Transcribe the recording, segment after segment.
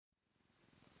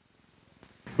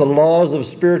the laws of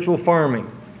spiritual farming.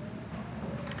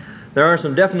 There are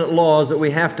some definite laws that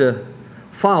we have to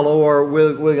follow, or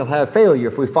we'll have failure.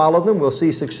 If we follow them, we'll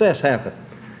see success happen.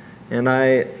 And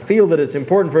I feel that it's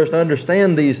important for us to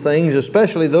understand these things,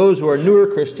 especially those who are newer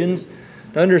Christians,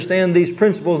 to understand these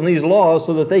principles and these laws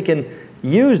so that they can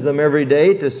use them every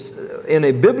day to, in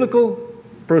a biblical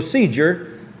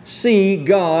procedure, see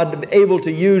God able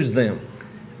to use them.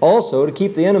 Also, to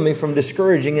keep the enemy from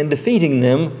discouraging and defeating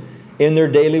them in their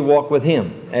daily walk with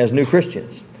Him as new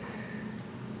Christians.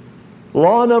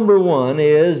 Law number 1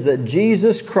 is that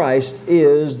Jesus Christ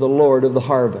is the Lord of the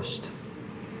harvest.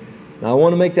 Now, I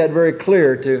want to make that very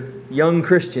clear to young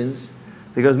Christians,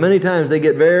 because many times they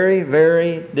get very,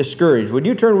 very discouraged. Would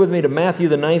you turn with me to Matthew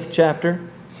the 9th chapter?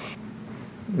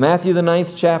 Matthew the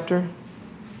 9th chapter.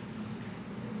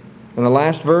 And the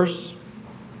last verse.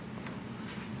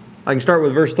 I can start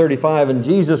with verse 35. And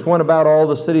Jesus went about all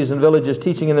the cities and villages,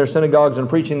 teaching in their synagogues and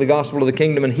preaching the gospel of the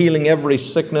kingdom and healing every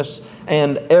sickness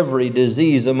and every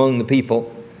disease among the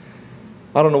people.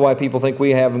 I don't know why people think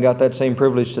we haven't got that same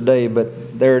privilege today,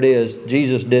 but there it is.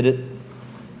 Jesus did it.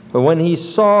 But when He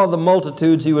saw the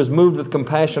multitudes, He was moved with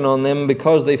compassion on them,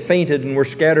 because they fainted and were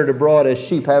scattered abroad as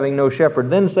sheep having no shepherd.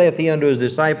 Then saith He unto His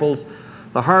disciples,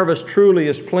 The harvest truly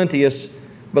is plenteous,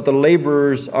 but the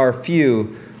laborers are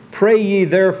few. Pray ye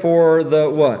therefore the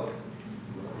what?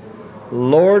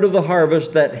 Lord of the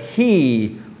harvest, that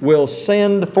He will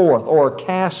send forth or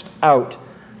cast out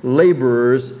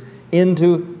laborers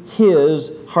into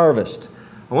His harvest.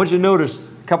 I want you to notice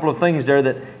a couple of things there,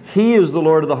 that He is the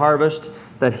Lord of the harvest,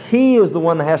 that He is the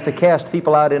one that has to cast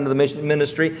people out into the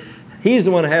ministry. He's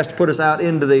the one that has to put us out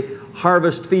into the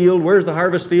harvest field. Where's the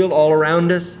harvest field? All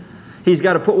around us. He's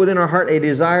got to put within our heart a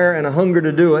desire and a hunger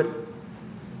to do it.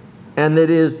 And it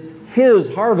is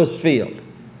His harvest field.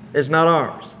 It's not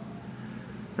ours.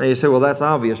 Now you say, well, that's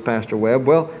obvious, Pastor Webb.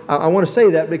 Well, I want to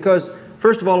say that because,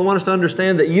 first of all, I want us to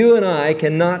understand that you and I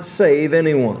cannot save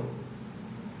anyone.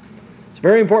 It's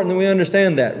very important that we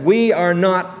understand that. We are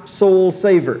not soul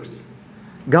savers.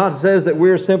 God says that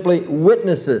we're simply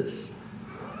witnesses.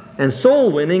 And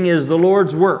soul winning is the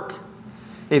Lord's work.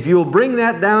 If you'll bring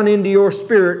that down into your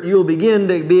spirit, you'll begin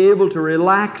to be able to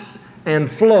relax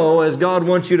and flow as God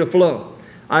wants you to flow.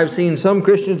 I've seen some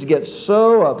Christians get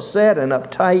so upset and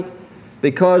uptight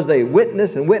because they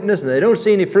witness and they don't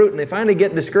see any fruit, and they finally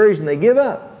get discouraged and they give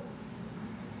up.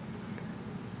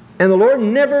 And the Lord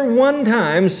never one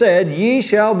time said, ye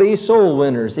shall be soul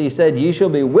winners. He said, ye shall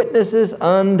be witnesses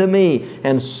unto me.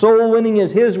 And soul winning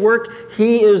is His work.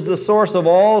 He is the source of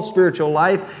all spiritual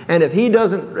life. And if He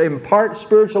doesn't impart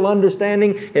spiritual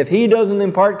understanding, if He doesn't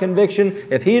impart conviction,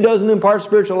 if He doesn't impart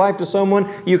spiritual life to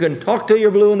someone, you can talk till you're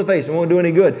blue in the face. It won't do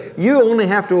any good. You only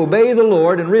have to obey the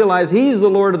Lord and realize He's the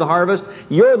Lord of the harvest.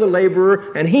 You're the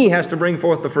laborer, and He has to bring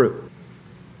forth the fruit.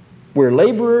 We're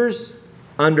laborers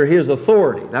under His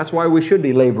authority. That's why we should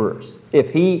be laborers. If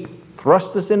He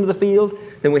thrusts us into the field,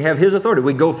 then we have His authority.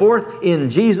 We go forth in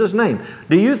Jesus' name.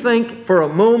 Do you think for a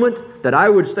moment that I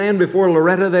would stand before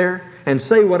Loretta there and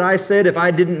say what I said if I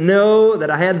didn't know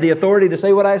that I had the authority to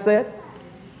say what I said?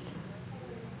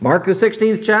 Mark the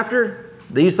 16th chapter,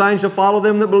 these signs shall follow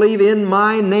them that believe, in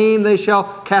my name they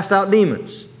shall cast out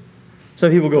demons.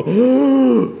 Some people go,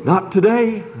 oh, not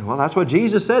today. Well, that's what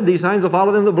Jesus said. These signs will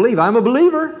follow them that believe. I'm a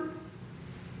believer.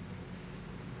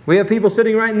 We have people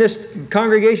sitting right in this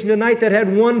congregation tonight that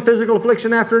had one physical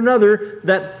affliction after another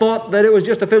that thought that it was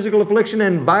just a physical affliction,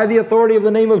 and by the authority of the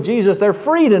name of Jesus, they're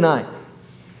free tonight.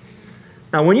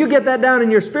 Now, when you get that down in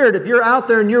your spirit, if you're out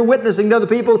there and you're witnessing to other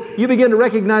people, you begin to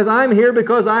recognize, I'm here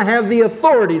because I have the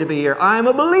authority to be here. I'm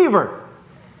a believer.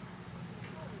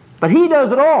 But He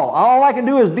does it all. All I can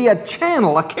do is be a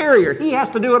channel, a carrier. He has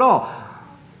to do it all.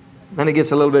 Then it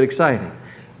gets a little bit exciting.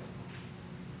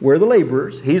 We're the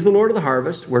laborers. He's the Lord of the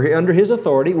harvest. We're under His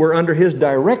authority. We're under His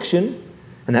direction.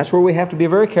 And that's where we have to be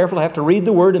very careful. I have to read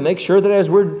the Word and make sure that as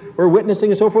we're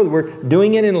witnessing and so forth, we're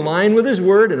doing it in line with His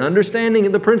Word and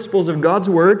understanding the principles of God's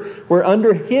Word. We're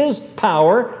under His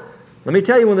power. Let me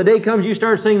tell you, when the day comes you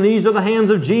start saying, these are the hands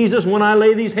of Jesus. When I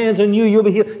lay these hands on you, you'll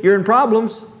be healed. You're in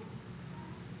problems.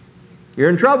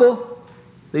 You're in trouble.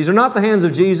 These are not the hands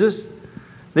of Jesus.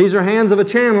 These are hands of a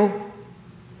channel.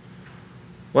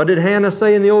 What did Hannah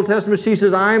say in the Old Testament? She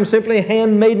says, I am simply a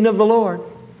handmaiden of the Lord.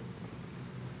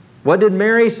 What did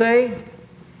Mary say?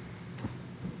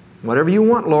 Whatever you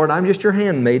want, Lord, I'm just your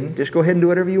handmaiden. Just go ahead and do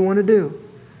whatever you want to do.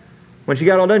 When she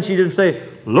got all done, she didn't say,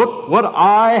 look what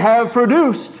I have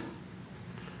produced.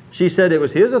 She said it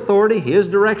was His authority, His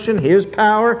direction, His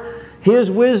power,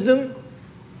 His wisdom.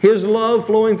 His love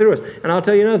flowing through us. And I'll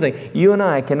tell you another thing. You and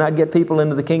I cannot get people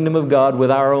into the kingdom of God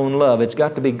with our own love. It's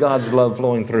got to be God's love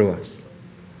flowing through us.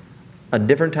 A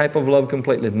different type of love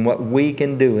completely than what we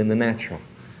can do in the natural.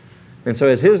 And so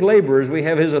as His laborers, we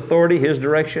have His authority, His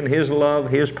direction, His love,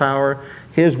 His power,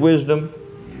 His wisdom.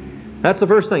 That's the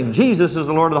first thing. Jesus is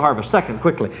the Lord of the harvest. Second,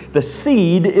 quickly, the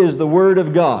seed is the Word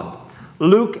of God.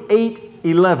 Luke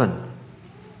 8:11.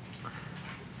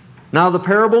 Now the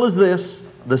parable is this.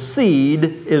 The seed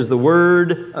is the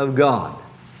Word of God.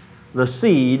 The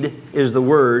seed is the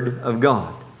Word of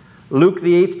God. Luke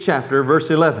the 8th chapter,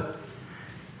 verse 11.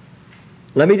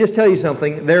 Let me just tell you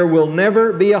something. There will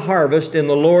never be a harvest in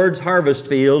the Lord's harvest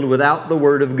field without the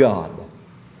Word of God.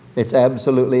 It's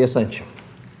absolutely essential.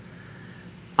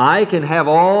 I can have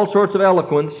all sorts of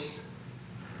eloquence,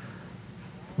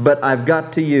 but I've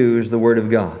got to use the Word of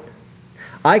God.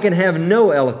 I can have no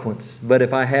eloquence, but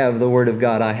if I have the Word of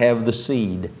God, I have the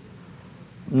seed.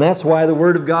 And that's why the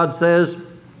Word of God says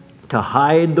to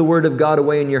hide the Word of God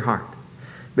away in your heart.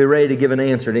 Be ready to give an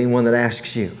answer to anyone that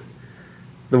asks you.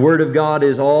 The Word of God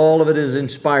is, all of it is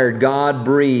inspired,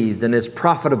 God-breathed, and it's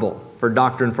profitable for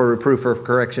doctrine, for reproof, for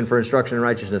correction, for instruction in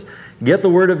righteousness. Get the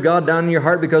Word of God down in your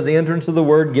heart, because the entrance of the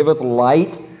Word giveth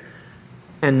light.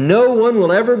 And no one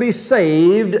will ever be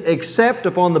saved except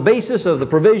upon the basis of the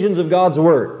provisions of God's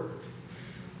Word.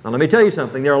 Now let me tell you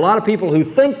something. There are a lot of people who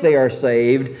think they are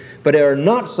saved, but they are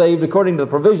not saved according to the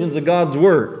provisions of God's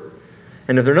Word.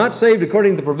 And if they're not saved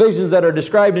according to the provisions that are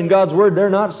described in God's Word, they're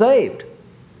not saved.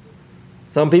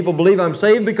 Some people believe I'm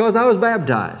saved because I was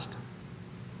baptized.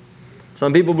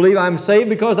 Some people believe I'm saved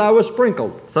because I was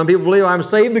sprinkled. Some people believe I'm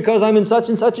saved because I'm in such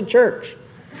and such a church.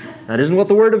 That isn't what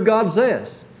the Word of God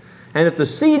says. And if the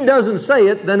seed doesn't say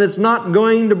it, then it's not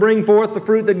going to bring forth the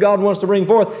fruit that God wants to bring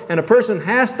forth. And a person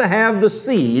has to have the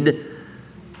seed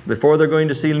before they're going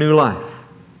to see new life.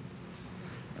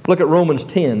 Look at Romans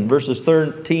 10, verses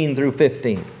 13 through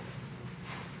 15.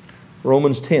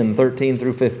 Romans 10, 13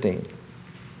 through 15.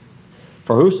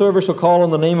 For whosoever shall call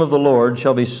on the name of the Lord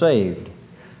shall be saved.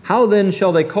 How then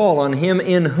shall they call on Him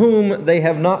in whom they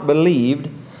have not believed?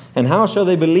 And how shall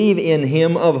they believe in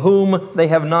Him of whom they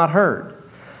have not heard?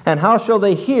 And how shall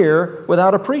they hear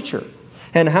without a preacher?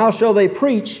 And how shall they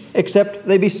preach except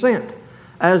they be sent?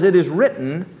 As it is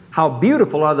written, how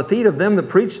beautiful are the feet of them that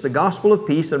preach the gospel of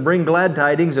peace and bring glad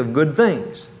tidings of good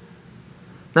things.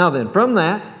 Now then, from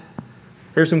that,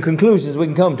 here's some conclusions we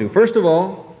can come to. First of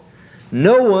all,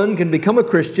 no one can become a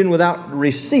Christian without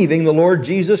receiving the Lord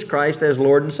Jesus Christ as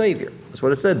Lord and Savior. That's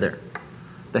what it said there.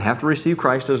 They have to receive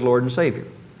Christ as Lord and Savior.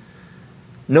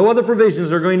 No other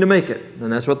provisions are going to make it,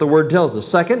 and that's what the Word tells us.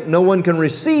 Second, no one can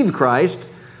receive Christ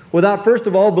without first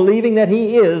of all believing that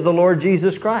He is the Lord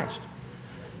Jesus Christ.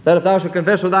 That if thou shalt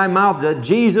confess with thy mouth that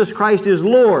Jesus Christ is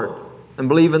Lord, and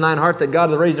believe in thine heart that God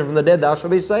hath raised Him from the dead, thou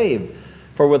shalt be saved.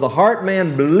 For with the heart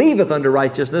man believeth unto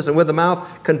righteousness, and with the mouth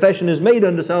confession is made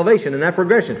unto salvation. In that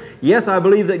progression. Yes, I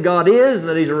believe that God is, and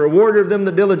that He's a rewarder of them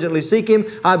that diligently seek Him.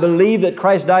 I believe that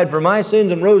Christ died for my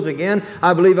sins and rose again.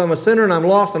 I believe I'm a sinner and I'm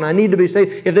lost and I need to be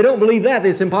saved. If they don't believe that,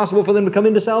 it's impossible for them to come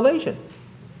into salvation,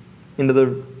 into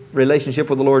the relationship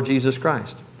with the Lord Jesus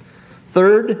Christ.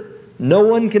 Third, no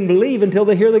one can believe until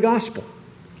they hear the gospel.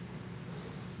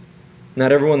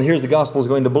 Not everyone that hears the gospel is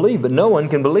going to believe, but no one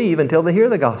can believe until they hear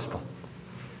the gospel.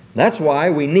 That's why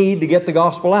we need to get the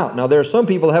gospel out. Now, there are some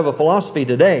people who have a philosophy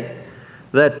today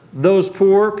that those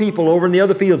poor people over in the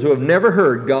other fields who have never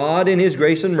heard God in His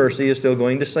grace and mercy is still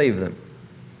going to save them.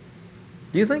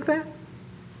 Do you think that?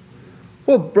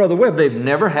 Well, Brother Webb, they've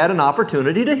never had an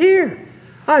opportunity to hear.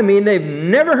 I mean, they've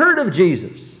never heard of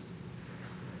Jesus.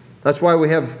 That's why we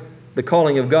have the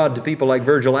calling of God to people like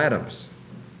Virgil Adams,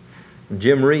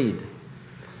 Jim Reed,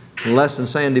 Les and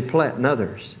Sandy Platt, and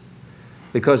others.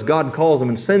 Because God calls them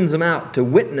and sends them out to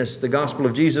witness the gospel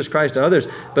of Jesus Christ to others.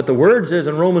 But the Word says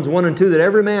in Romans 1 and 2 that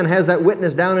every man has that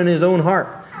witness down in his own heart,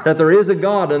 that there is a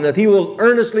God, and if he will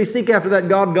earnestly seek after that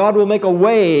God, God will make a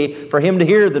way for him to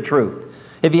hear the truth.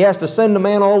 If He has to send a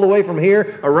man all the way from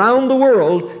here around the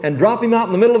world and drop him out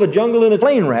in the middle of a jungle in a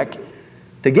plane wreck,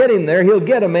 to get him there, He'll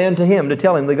get a man to him to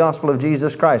tell him the gospel of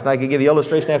Jesus Christ. And I could give you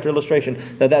illustration after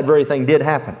illustration that that very thing did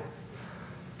happen.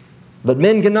 But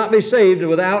men cannot be saved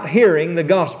without hearing the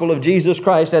gospel of Jesus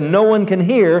Christ, and no one can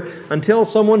hear until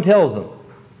someone tells them.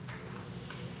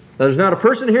 There's not a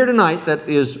person here tonight that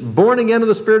is born again of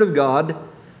the Spirit of God,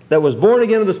 that was born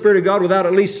again of the Spirit of God without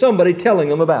at least somebody telling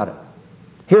them about it,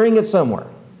 hearing it somewhere.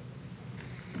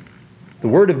 The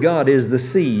Word of God is the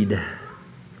seed.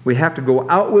 We have to go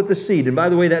out with the seed. And by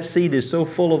the way, that seed is so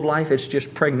full of life, it's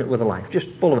just pregnant with life. Just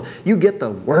full of... You get the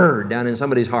Word down in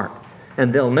somebody's heart.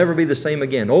 and they'll never be the same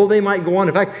again. Oh, they might go on.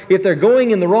 In fact, if they're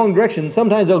going in the wrong direction,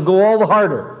 sometimes they'll go all the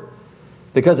harder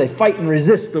because they fight and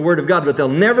resist the Word of God, but they'll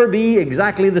never be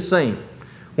exactly the same.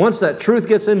 Once that truth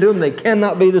gets into them, they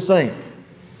cannot be the same.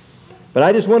 But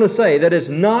I just want to say that it's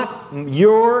not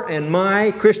your and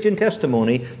my Christian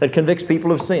testimony that convicts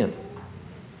people of sin.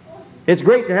 It's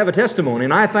great to have a testimony,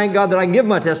 and I thank God that I can give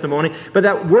my testimony, but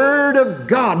that Word of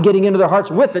God getting into their hearts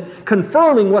with it,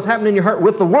 confirming what's happening in your heart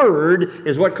with the Word,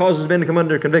 is what causes men to come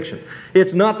under conviction.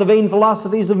 It's not the vain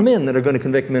philosophies of men that are going to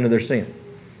convict men of their sin.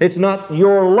 It's not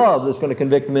your love that's going to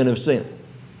convict men of sin.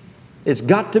 It's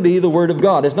got to be the Word of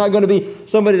God. It's not going to be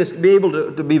somebody that's be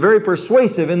able to be very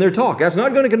persuasive in their talk. That's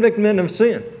not going to convict men of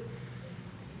sin.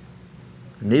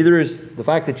 Neither is the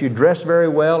fact that you dress very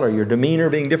well or your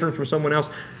demeanor being different from someone else.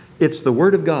 It's the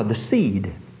Word of God, the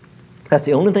seed. That's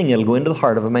the only thing that'll go into the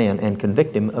heart of a man and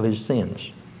convict him of his sins.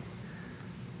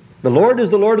 The Lord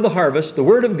is the Lord of the harvest. The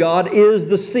Word of God is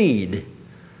the seed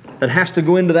that has to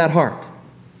go into that heart.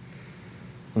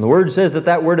 And the Word says that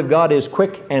that Word of God is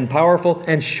quick and powerful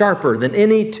and sharper than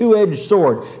any two-edged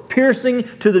sword, piercing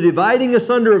to the dividing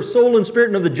asunder of soul and spirit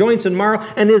and of the joints and marrow,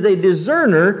 and is a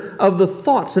discerner of the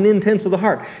thoughts and intents of the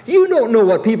heart. You don't know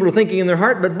what people are thinking in their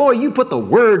heart, but boy, you put the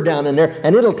Word down in there,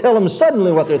 and it'll tell them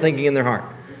suddenly what they're thinking in their heart.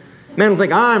 Men will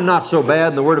think, I'm not so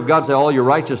bad, and the Word of God says, all your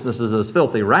righteousness is as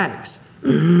filthy rags.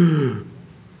 And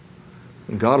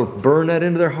God will burn that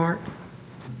into their heart.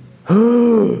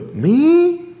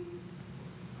 Me?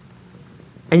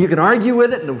 And you can argue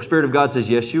with it, and the Spirit of God says,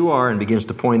 yes, you are, and begins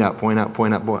to point out.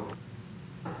 Boy,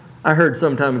 I heard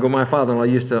some time ago, my father-in-law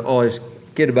used to always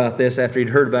kid about this after he'd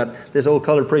heard about this old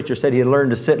colored preacher said he had learned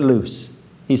to sit loose.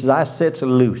 He says, I sits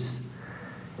loose.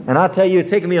 And I tell you, it's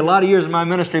taken me a lot of years in my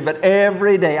ministry, but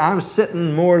every day I'm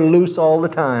sitting more loose all the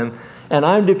time, and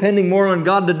I'm depending more on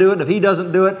God to do it, and if He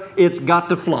doesn't do it, it's got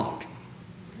to flop.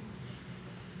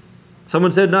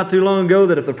 Someone said not too long ago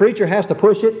that if the preacher has to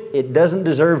push it, it doesn't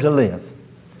deserve to live.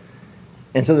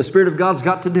 And so the Spirit of God's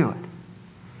got to do it.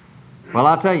 Well,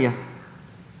 I'll tell you,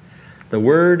 the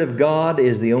Word of God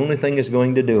is the only thing that's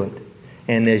going to do it.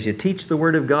 And as you teach the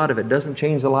Word of God, if it doesn't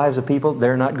change the lives of people,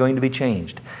 they're not going to be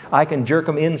changed. I can jerk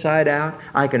them inside out.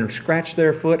 I can scratch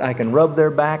their foot. I can rub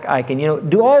their back. I can,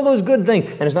 do all those good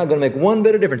things. And it's not going to make one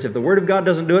bit of difference. If the Word of God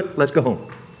doesn't do it, let's go home.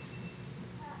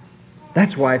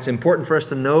 That's why it's important for us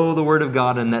to know the Word of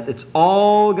God, and that it's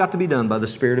all got to be done by the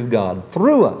Spirit of God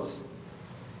through us.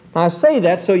 I say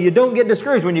that so you don't get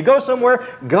discouraged. When you go somewhere,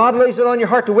 God lays it on your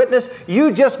heart to witness,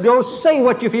 you just go say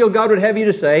what you feel God would have you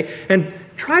to say, and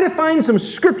try to find some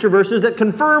Scripture verses that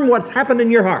confirm what's happened in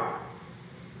your heart.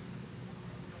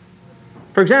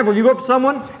 For example, if you go up to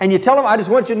someone and you tell them, I just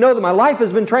want you to know that my life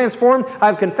has been transformed.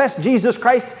 I've confessed Jesus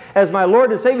Christ as my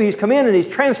Lord and Savior. He's come in and He's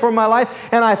transformed my life.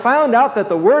 And I found out that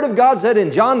the Word of God said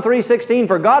in John 3:16,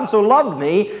 For God so loved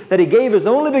me that He gave His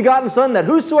only begotten Son, that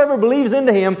whosoever believes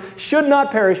into Him should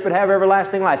not perish but have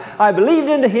everlasting life. I believed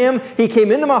into Him. He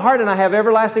came into my heart, and I have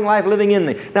everlasting life living in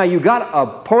me. Now you got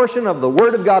a portion of the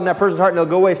Word of God in that person's heart, and they'll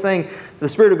go away saying, the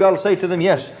Spirit of God will say to them,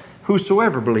 yes,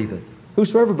 whosoever believeth.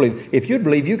 Whosoever believes. If you'd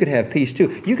believe, you could have peace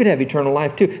too. You could have eternal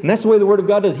life too. And that's the way the Word of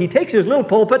God does. He takes His little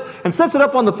pulpit and sets it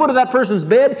up on the foot of that person's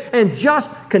bed and just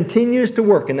continues to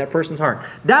work in that person's heart.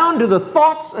 Down to the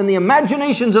thoughts and the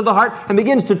imaginations of the heart, and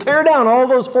begins to tear down all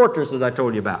those fortresses I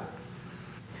told you about.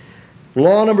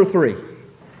 Law number 3.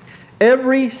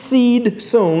 Every seed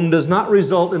sown does not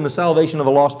result in the salvation of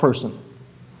a lost person.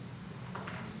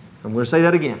 I'm going to say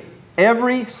that again.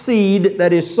 Every seed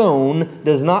that is sown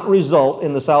does not result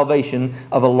in the salvation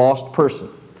of a lost person.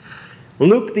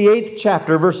 Luke, the 8th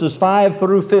chapter, verses 5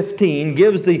 through 15,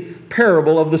 gives the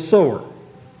parable of the sower.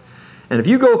 And if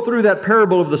you go through that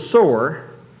parable of the sower,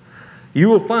 you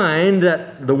will find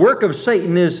that the work of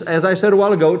Satan is, as I said a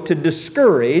while ago, to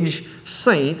discourage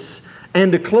saints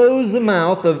and to close the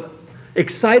mouth of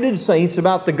excited saints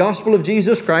about the gospel of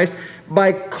Jesus Christ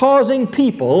by causing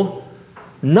people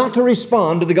not to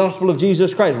respond to the gospel of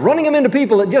Jesus Christ. Running them into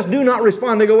people that just do not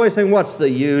respond. They go away saying, what's the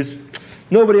use?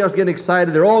 Nobody else getting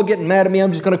excited. They're all getting mad at me.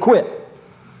 I'm just going to quit. And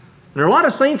there are a lot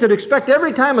of saints that expect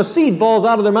every time a seed falls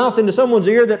out of their mouth into someone's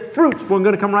ear that fruit's going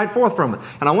to come right forth from it.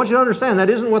 And I want you to understand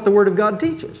that isn't what the Word of God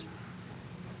teaches.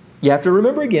 You have to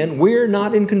remember again, we're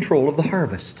not in control of the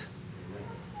harvest.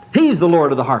 He's the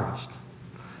Lord of the harvest.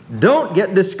 Don't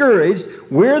get discouraged.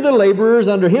 We're the laborers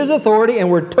under His authority,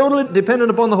 and we're totally dependent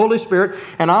upon the Holy Spirit.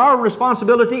 And our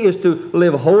responsibility is to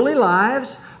live holy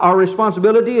lives. Our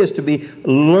responsibility is to be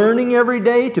learning every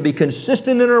day, to be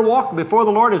consistent in our walk before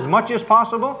the Lord as much as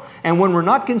possible. And when we're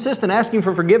not consistent, asking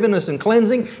for forgiveness and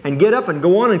cleansing, and get up and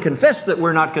go on and confess that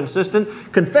we're not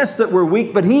consistent, confess that we're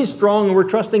weak, but He's strong, and we're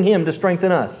trusting Him to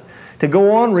strengthen us. to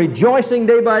go on rejoicing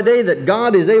day by day that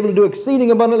God is able to do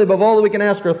exceeding abundantly above all that we can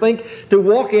ask or think, to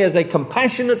walk as a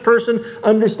compassionate person,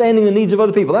 understanding the needs of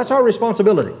other people. That's our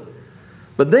responsibility.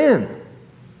 But then,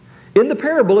 in the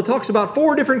parable, it talks about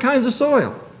 4 different kinds of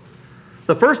soil.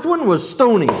 The first one was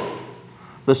stony.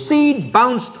 The seed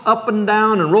bounced up and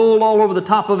down and rolled all over the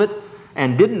top of it,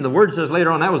 and the word says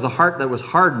later on, that was the heart that was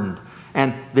hardened.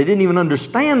 And they didn't even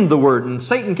understand the word, and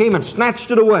Satan came and snatched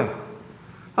it away.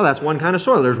 Well, that's one kind of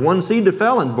soil. There's one seed that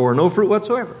fell and bore no fruit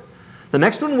whatsoever. The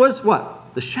next one was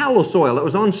what? The shallow soil. It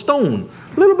was on stone.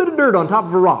 A little bit of dirt on top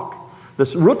of a rock. The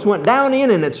roots went down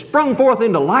in and it sprung forth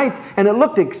into life, and it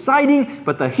looked exciting,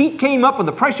 but the heat came up and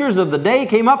the pressures of the day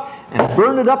came up and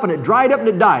burned it up, and it dried up and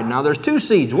it died. Now there's 2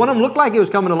 seeds. One of them looked like it was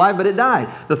coming to life, but it died.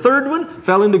 The third one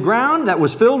fell into ground that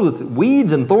was filled with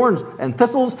weeds and thorns and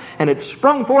thistles, and it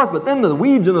sprung forth, but then the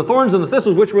weeds and the thorns and the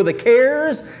thistles, which were the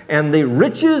cares and the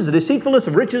riches, the deceitfulness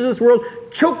of riches of this world,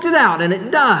 choked it out and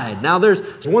it died. Now there's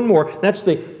one more. That's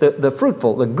the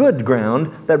fruitful, the good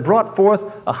ground that brought forth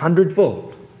 100-fold.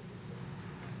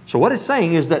 So what it's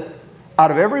saying is that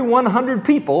out of every 100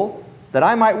 people that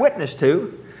I might witness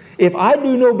to, if I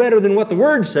do no better than what the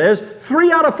Word says,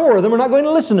 3 out of 4 of them are not going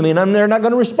to listen to me, and they're not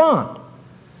going to respond.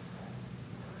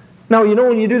 Now, you know,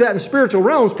 when you do that in spiritual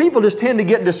realms, people just tend to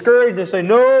get discouraged and say,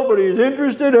 nobody's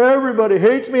interested, everybody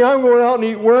hates me, I'm going out and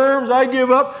eat worms, I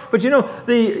give up. But you know,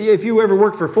 if you ever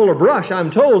worked for Fuller Brush, I'm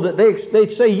told that they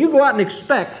say you go out and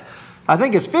expect, I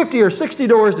think it's 50 or 60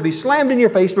 doors to be slammed in your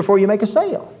face before you make a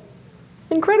sale.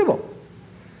 Incredible.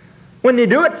 When you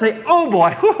do it, say, oh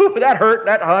boy, that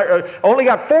hurt. Only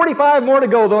got 45 more to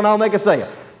go, though, and I'll make a sale.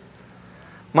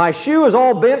 My shoe is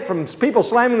all bent from people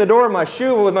slamming the door with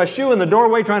my shoe in the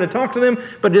doorway trying to talk to them,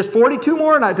 but just 42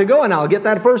 more to go, and I'll get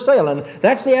that first sale. And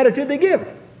that's the attitude they give.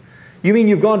 You mean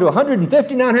you've gone to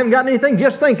 150 now and haven't gotten anything?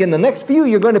 Just think, in the next few,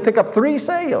 you're going to pick up 3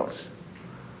 sales.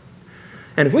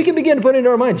 And if we can begin to put into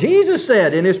our mind, Jesus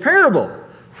said in His parable,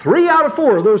 3 out of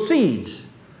 4 of those seeds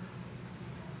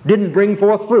didn't bring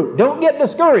forth fruit. Don't get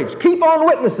discouraged. Keep on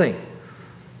witnessing.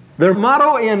 Their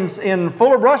motto in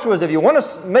Fuller Brush was, if you want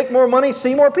to make more money,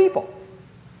 see more people.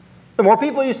 The more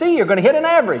people you see, you're going to hit an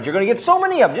average. You're going to get so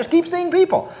many of them. Just keep seeing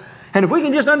people. And if we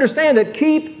can just understand that,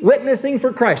 keep witnessing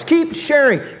for Christ. Keep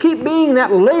sharing. Keep being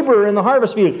that laborer in the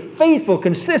harvest field. Faithful,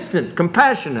 consistent,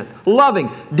 compassionate, loving,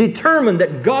 determined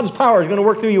that God's power is going to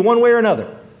work through you one way or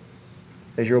another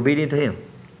as you're obedient to Him.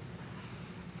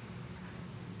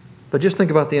 But just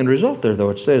think about the end result there,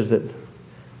 though. It says that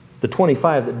the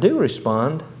 25 that do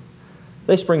respond,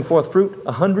 they spring forth fruit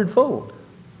 100-fold.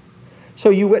 So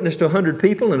you witness to 100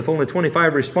 people, and if only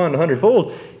 25 respond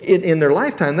 100-fold, in their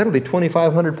lifetime, that'll be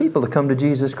 2,500 people to come to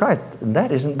Jesus Christ. And that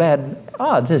isn't bad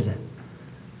odds, is it?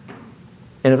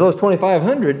 And if those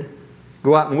 2,500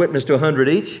 go out and witness to 100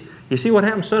 each, you see what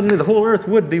happens? Suddenly the whole earth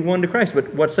would be won to Christ.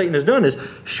 But what Satan has done is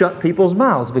shut people's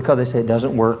mouths because they say, it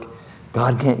doesn't work.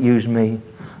 God can't use me.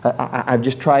 I've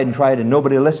just tried and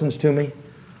nobody listens to me.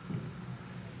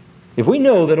 If we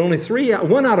know that only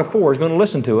 1 out of 4 is going to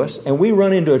listen to us, and we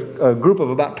run into a group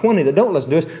of about 20 that don't listen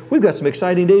to us, we've got some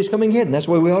exciting days coming ahead, and that's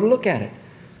the way we ought to look at it.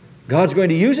 God's going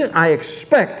to use it. I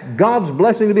expect God's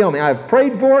blessing to be on me. I've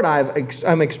prayed for it.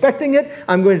 I'm expecting it.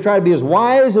 I'm going to try to be as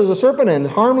wise as a serpent and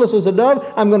harmless as a dove.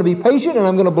 I'm going to be patient, and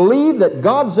I'm going to believe that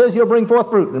God says He'll bring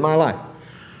forth fruit in my life.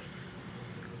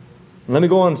 Let me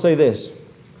go on and say this.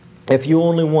 If you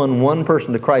only won 1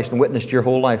 person to Christ and witnessed your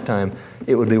whole lifetime,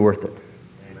 it would be worth it.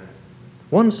 Amen.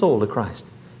 1 soul to Christ.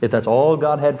 If that's all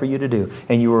God had for you to do,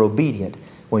 and you were obedient,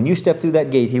 when you step through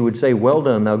that gate, He would say, well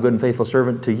done, thou good and faithful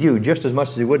servant, to you, just as much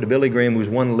as He would to Billy Graham, who's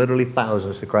won literally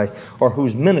thousands to Christ, or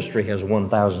whose ministry has won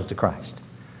thousands to Christ.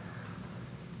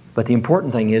 But the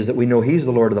important thing is that we know He's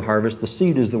the Lord of the harvest, the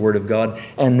seed is the Word of God,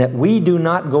 and that we do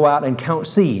not go out and count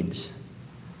seeds.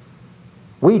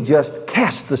 We just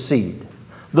cast the seed.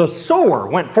 The sower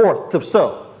went forth to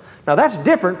sow. Now that's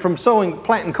different from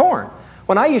planting corn.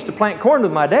 When I used to plant corn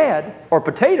with my dad, or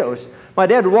potatoes, my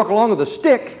dad would walk along with a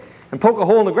stick and poke a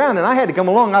hole in the ground, and I had to come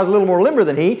along. I was a little more limber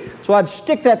than he, so I'd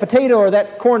stick that potato or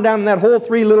that corn down in that hole,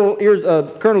 3 little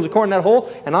kernels of corn in that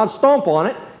hole, and I'd stomp on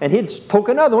it, and he'd poke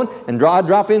another one, and I'd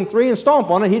drop in 3 and stomp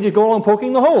on it, and he'd just go along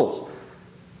poking the holes.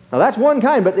 Now that's one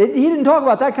kind, but he didn't talk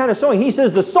about that kind of sowing. He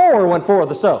says the sower went forth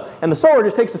to sow, and the sower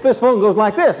just takes a fistful and goes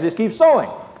like this, and just keeps sowing.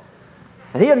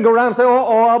 And he doesn't go around and say,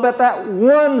 oh, I'll bet that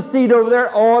 1 seed over there,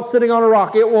 it's sitting on a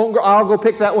rock. It won't grow. I'll go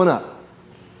pick that one up.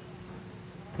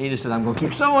 He just says, I'm going to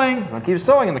keep sowing. I'm going to keep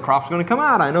sowing, and the crop's going to come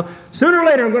out. I know sooner or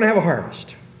later I'm going to have a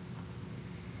harvest.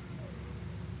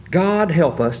 God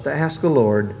help us to ask the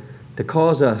Lord to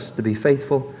cause us to be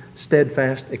faithful,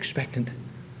 steadfast, expectant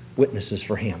witnesses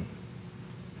for Him.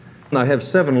 I have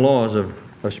 7 laws of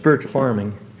spiritual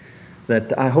farming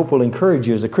that I hope will encourage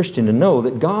you as a Christian to know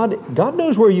that God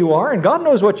knows where you are and God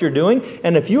knows what you're doing,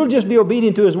 and if you'll just be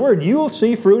obedient to His Word, you'll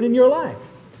see fruit in your life.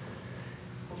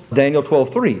 Daniel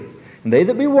 12:3, and they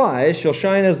that be wise shall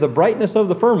shine as the brightness of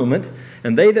the firmament,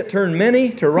 and they that turn many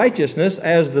to righteousness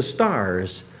as the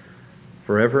stars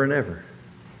forever and ever.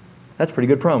 That's a pretty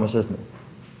good promise, isn't it?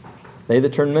 They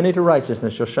that turn many to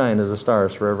righteousness shall shine as the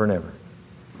stars forever and ever.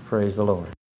 Praise the Lord.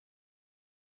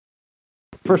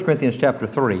 1 Corinthians chapter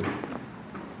 3,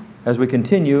 as we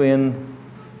continue in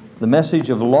the message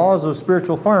of laws of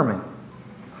spiritual farming.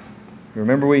 You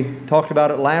remember we talked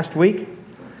about it last week?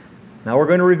 Now we're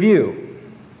going to review.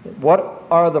 What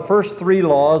are the first 3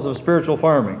 laws of spiritual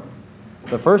farming?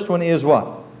 The first one is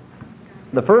what?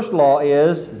 The first law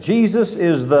is Jesus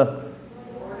is the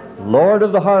Lord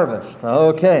of the harvest.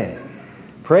 Okay.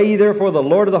 Pray ye therefore the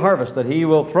Lord of the harvest that He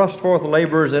will thrust forth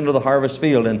laborers into the harvest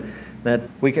field, and that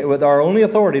we can, with our only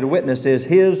authority to witness is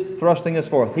His thrusting us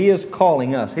forth. He is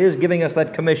calling us. He is giving us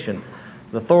that commission.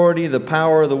 The authority, the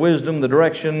power, the wisdom, the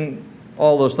direction,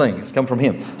 all those things come from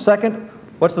Him. Second,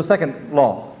 what's the second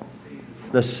law?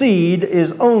 The seed is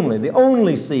the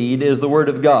only seed is the Word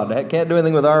of God. I can't do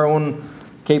anything with our own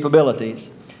capabilities.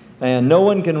 And no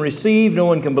one can receive, no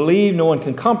one can believe, no one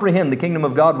can comprehend the kingdom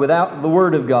of God without the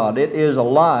Word of God. It is a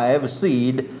live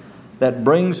seed that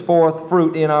brings forth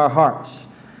fruit in our hearts.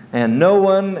 And no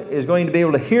one is going to be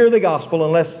able to hear the gospel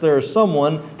unless there is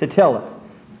someone to tell it.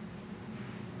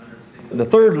 The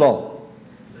third law.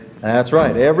 That's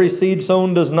right. Every seed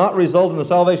sown does not result in the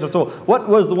salvation of the soul. What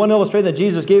was the one illustration that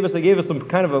Jesus gave us? They gave us some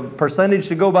kind of a percentage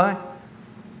to go by.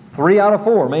 3 out of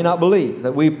 4 may not believe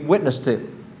that we witness to.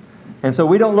 And so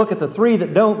we don't look at the 3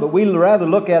 that don't, but we rather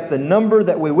look at the number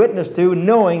that we witness to,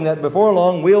 knowing that before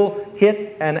long we'll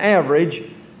hit an average.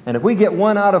 And if we get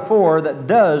 1 out of 4 that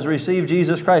does receive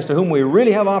Jesus Christ, to whom we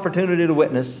really have opportunity to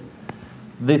witness,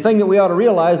 the thing that we ought to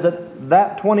realize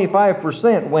that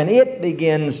 25%, when it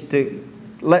begins to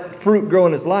let fruit grow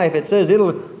in its life, it says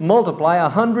it'll multiply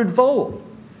 100-fold.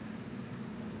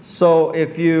 So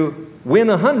if you win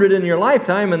 100 in your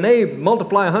lifetime and they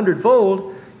multiply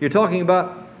 100-fold, you're talking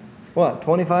about, what,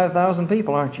 25,000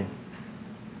 people, aren't you?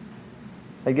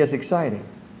 That gets exciting.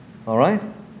 All right?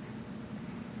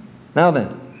 Now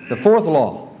then, the fourth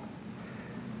law,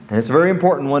 and it's a very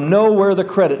important one, know where the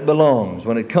credit belongs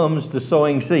when it comes to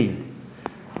sowing seed.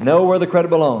 Know where the credit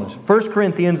belongs. 1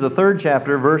 Corinthians, the 3rd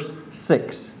chapter, verse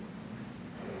 6.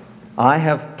 I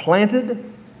have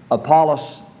planted,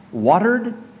 Apollos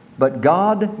watered, but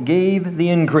God gave the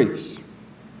increase.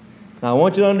 Now I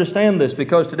want you to understand this,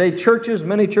 because today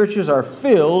many churches are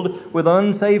filled with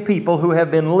unsaved people who have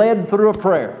been led through a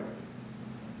prayer.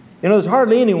 You know, there's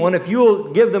hardly anyone, if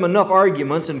you'll give them enough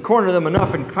arguments and corner them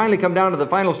enough and finally come down to the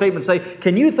final statement and say,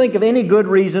 can you think of any good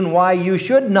reason why you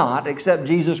should not accept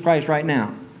Jesus Christ right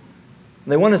now?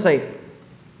 They want to say,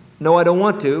 no, I don't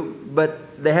want to,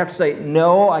 but they have to say,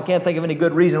 no, I can't think of any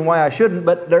good reason why I shouldn't,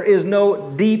 but there is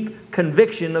no deep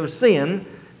conviction of sin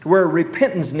to where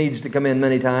repentance needs to come in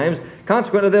many times.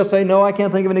 Consequently, they'll say, no, I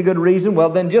can't think of any good reason. Well,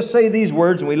 then just say these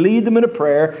words, and we lead them in a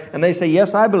prayer, and they say,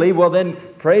 yes, I believe. Well, then,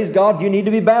 praise God, you need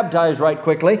to be baptized right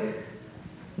quickly.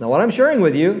 Now, what I'm sharing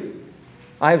with you,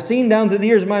 I have seen down through the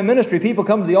years of my ministry, people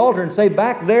come to the altar and say,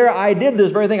 back there, I did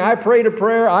this very thing. I prayed a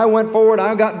prayer, I went forward,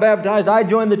 I got baptized, I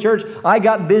joined the church, I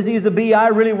got busy as a bee, I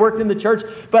really worked in the church,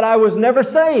 but I was never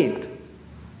saved.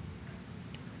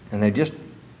 And they're just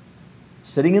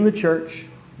sitting in the church,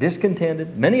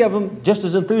 discontented. Many of them just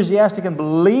as enthusiastic, and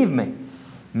believe me,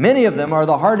 many of them are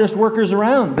the hardest workers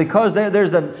around, because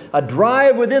there's a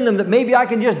drive within them that maybe I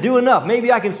can just do enough.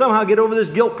 Maybe I can somehow get over this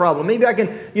guilt problem. Maybe I can,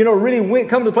 really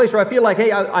come to the place where I feel like,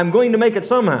 hey, I'm going to make it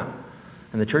somehow.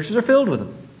 And the churches are filled with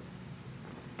them.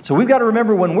 So we've got to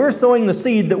remember, when we're sowing the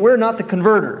seed, that we're not the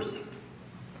converters.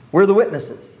 We're the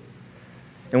witnesses.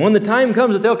 And when the time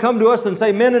comes that they'll come to us and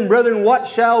say, men and brethren, what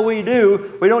shall we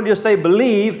do? We don't just say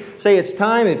believe, say it's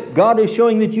time. If God is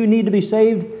showing that you need to be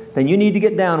saved, then you need to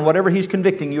get down. Whatever He's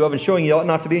convicting you of and showing you ought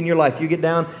not to be in your life, you get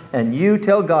down and you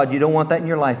tell God you don't want that in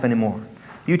your life anymore.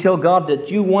 You tell God that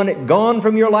you want it gone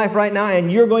from your life right now, and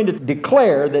you're going to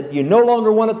declare that you no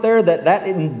longer want it there,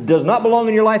 that does not belong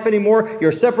in your life anymore.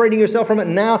 You're separating yourself from it,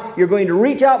 and now you're going to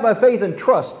reach out by faith and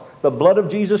trust the blood of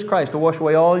Jesus Christ to wash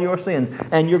away all your sins,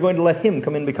 and you're going to let Him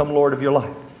come in and become Lord of your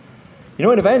life. You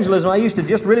know, in evangelism, I used to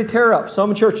just really tear up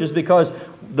some churches, because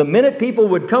the minute people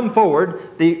would come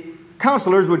forward, the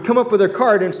counselors would come up with their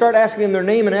card and start asking them their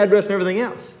name and address and everything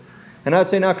else. And I'd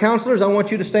say, now counselors, I want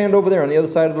you to stand over there on the other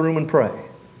side of the room and pray.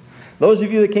 Those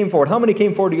of you that came forward, how many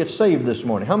came forward to get saved this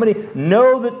morning? How many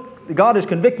know that God has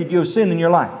convicted you of sin in your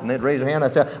life? And they'd raise their hand.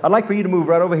 I'd say, I'd like for you to move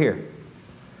right over here.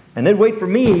 And they'd wait for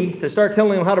me to start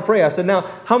telling them how to pray. I said, now,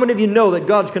 how many of you know that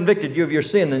God's convicted you of your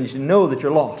sin and you know that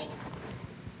you're lost?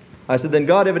 I said, then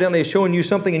God evidently has shown you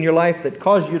something in your life that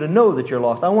caused you to know that you're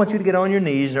lost. I want you to get on your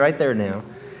knees right there now.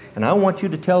 And I want you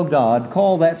to tell God,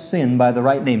 call that sin by the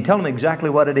right name. Tell Him exactly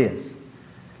what it is.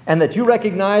 And that you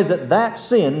recognize that that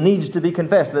sin needs to be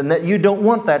confessed and that you don't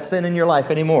want that sin in your life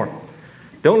anymore.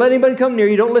 Don't let anybody come near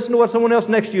you. Don't listen to what someone else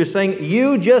next to you is saying.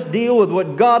 You just deal with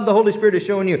what God, the Holy Spirit, is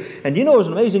showing you. And you know, it was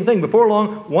an amazing thing. Before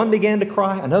long, one began to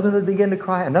cry, another one began to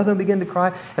cry, another one began to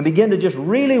cry, and began to just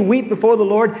really weep before the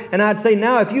Lord. And I'd say,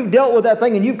 now, if you've dealt with that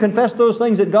thing and you've confessed those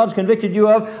things that God's convicted you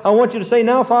of, I want you to say,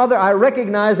 now, Father, I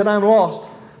recognize that I'm lost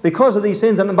because of these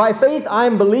sins. And by faith,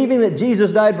 I'm believing that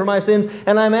Jesus died for my sins,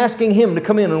 and I'm asking Him to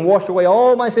come in and wash away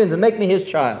all my sins and make me His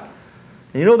child.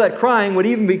 And you know, that crying would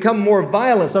even become more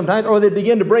violent sometimes, or they'd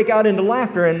begin to break out into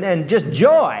laughter and just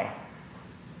joy.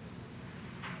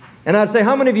 And I'd say,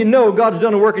 how many of you know God's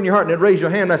done a work in your heart? And they'd raise your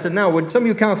hand. I said, now, would some of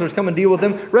you counselors come and deal with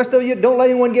them? Rest of you, don't let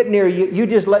anyone get near you. You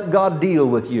just let God deal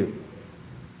with you.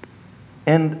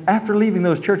 And after leaving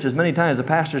those churches, many times the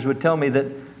pastors would tell me that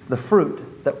the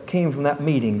fruit that came from that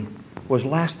meeting was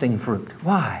lasting fruit.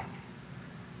 Why?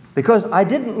 Because I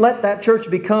didn't let that church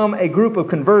become a group of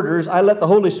converters. I let the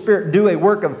Holy Spirit do a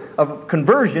work of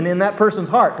conversion in that person's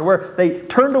heart to where they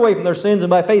turned away from their sins and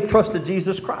by faith trusted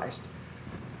Jesus Christ.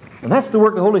 And that's the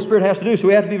work the Holy Spirit has to do. So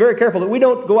we have to be very careful that we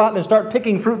don't go out and start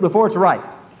picking fruit before it's ripe.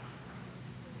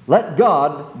 Let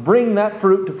God bring that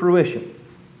fruit to fruition.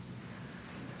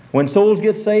 When souls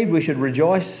get saved, we should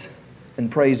rejoice and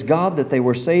praise God that they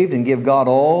were saved and give God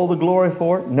all the glory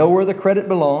for it. Know where the credit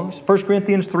belongs. 1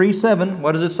 Corinthians 3:7,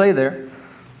 what does it say there?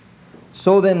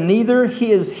 So then neither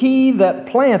is he that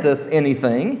planteth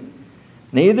anything,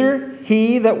 neither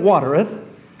he that watereth,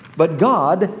 but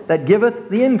God that giveth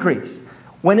the increase.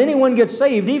 When anyone gets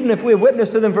saved, even if we have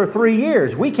witnessed to them for 3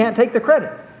 years, we can't take the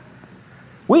credit.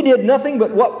 We did nothing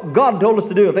but what God told us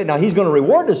to do. Now, He's going to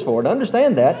reward us for it.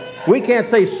 Understand that. We can't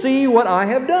say, see what I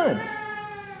have done.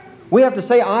 We have to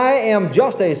say, I am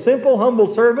just a simple,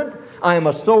 humble servant. I am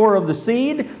a sower of the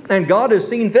seed, and God has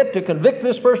seen fit to convict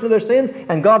this person of their sins,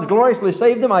 and God's gloriously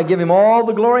saved them. I give Him all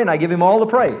the glory, and I give Him all the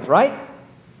praise, right?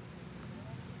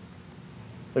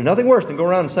 There's nothing worse than go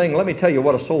around saying, let me tell you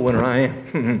what a soul winner I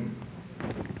am.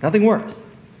 Nothing worse.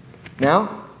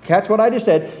 Now, catch what I just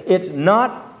said. It's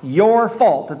not your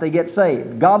fault that they get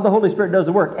saved. God, the Holy Spirit, does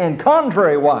the work. And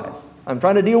contrary-wise, I'm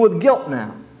trying to deal with guilt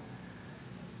now.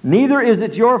 Neither is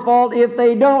it your fault if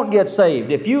they don't get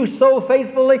saved. If you sow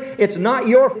faithfully, it's not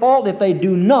your fault if they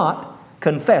do not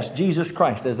confess Jesus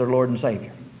Christ as their Lord and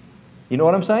Savior. You know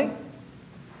what I'm saying?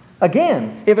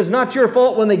 Again, if it's not your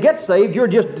fault when they get saved, you're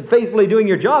just faithfully doing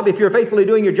your job. If you're faithfully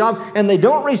doing your job and they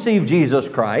don't receive Jesus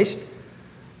Christ,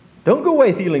 don't go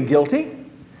away feeling guilty.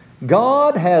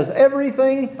 God has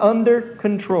everything under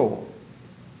control.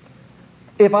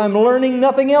 If I'm learning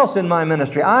nothing else in my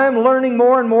ministry, I'm learning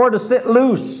more and more to sit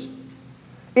loose.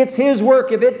 It's His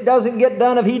work. If it doesn't get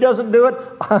done, if He doesn't do it,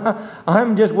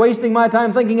 I'm just wasting my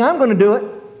time thinking I'm going to do it.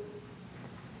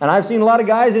 And I've seen a lot of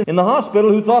guys in the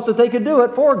hospital who thought that they could do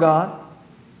it for God.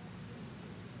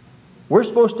 We're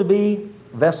supposed to be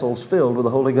vessels filled with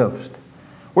the Holy Ghost.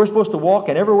 We're supposed to walk,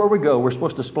 and everywhere we go, we're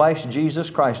supposed to splash Jesus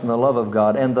Christ and the love of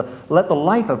God, and let the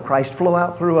life of Christ flow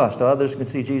out through us so others can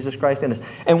see Jesus Christ in us.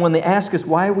 And when they ask us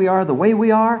why we are the way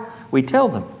we are, we tell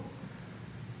them.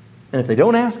 And if they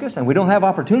don't ask us, and we don't have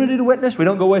opportunity to witness, we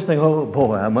don't go away saying, oh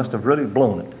boy, I must have really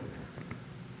blown it.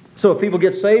 So if people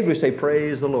get saved, we say,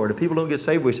 praise the Lord. If people don't get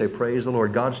saved, we say, praise the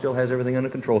Lord. God still has everything under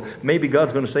control. Maybe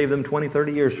God's going to save them 20,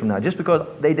 30 years from now, just because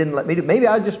they didn't let me do it. Maybe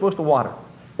I was just supposed to water.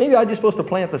 Maybe I was just supposed to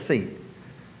plant the seed.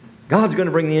 God's going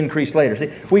to bring the increase later.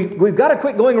 See, we've got to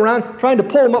quit going around trying to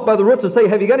pull them up by the roots and say,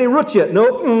 have you got any roots yet?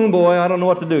 Nope. Boy, I don't know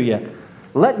what to do yet.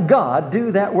 Let God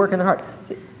do that work in the heart.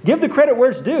 Give the credit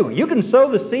where it's due. You can sow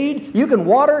the seed. You can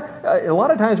water. A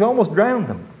lot of times we almost drown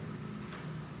them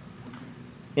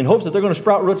in hopes that they're going to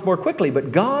sprout roots more quickly.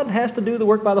 But God has to do the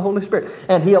work by the Holy Spirit.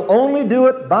 And He'll only do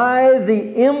it by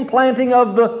the implanting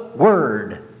of the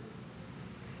Word.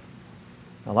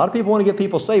 A lot of people want to get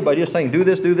people saved by just saying, do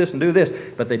this, and do this.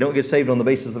 But they don't get saved on the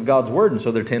basis of God's Word, and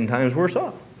so they're 10 times worse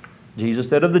off. Jesus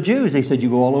said of the Jews, He said, you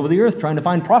go all over the earth trying to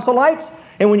find proselytes,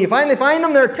 and when you finally find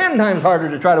them, they're 10 times harder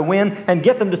to try to win and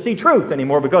get them to see truth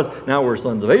anymore, because now we're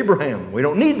sons of Abraham. We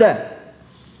don't need that.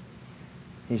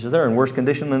 He says, they're in worse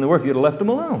condition than they were if you'd have left them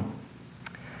alone.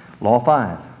 Law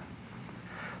 5.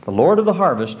 The Lord of the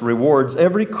harvest rewards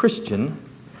every Christian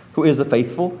who is a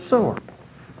faithful sower.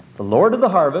 The Lord of the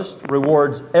harvest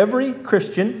rewards every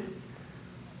Christian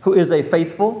who is a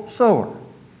faithful sower.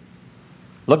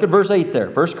 Look at verse 8 there.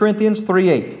 1 Corinthians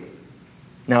 3:8.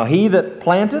 Now he that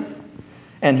planteth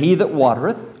and he that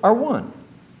watereth are one.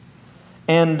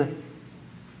 And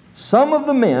some of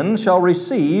the men shall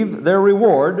receive their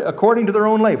reward according to their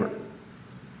own labor.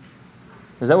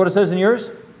 Is that what it says in yours?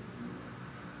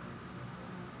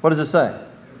 What does it say?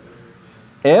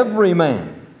 Every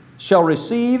man shall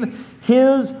receive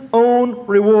his own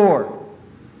reward.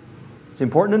 It's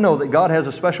important to know that God has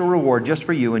a special reward just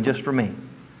for you and just for me.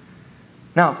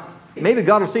 Now, maybe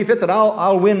God will see fit that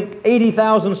I'll win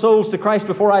 80,000 souls to Christ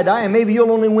before I die, and maybe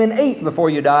you'll only win 8 before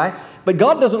you die. But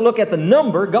God doesn't look at the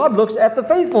number, God looks at the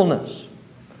faithfulness.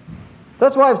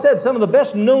 That's why I've said some of the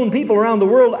best known people around the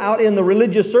world out in the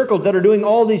religious circles that are doing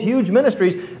all these huge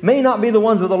ministries may not be the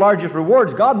ones with the largest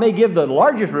rewards. God may give the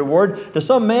largest reward to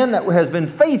some man that has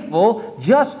been faithful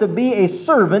just to be a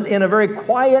servant in a very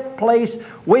quiet place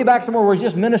way back somewhere where he's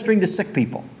just ministering to sick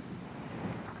people.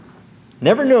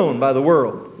 Never known by the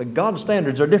world, but God's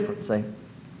standards are different, see?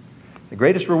 The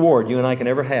greatest reward you and I can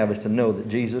ever have is to know that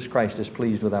Jesus Christ is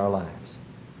pleased with our lives.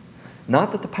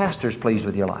 Not that the pastor is pleased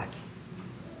with your life.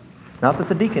 Not that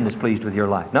the deacon is pleased with your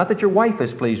life. Not that your wife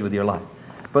is pleased with your life.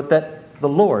 But that the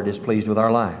Lord is pleased with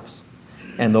our lives.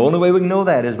 And the only way we can know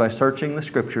that is by searching the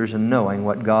Scriptures and knowing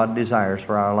what God desires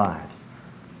for our lives.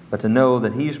 But to know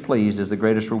that He's pleased is the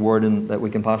greatest reward that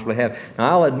we can possibly have.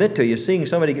 Now, I'll admit to you, seeing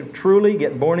somebody truly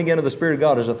get born again of the Spirit of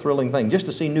God is a thrilling thing. Just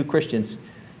to see new Christians,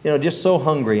 just so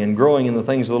hungry and growing in the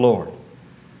things of the Lord.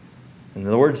 And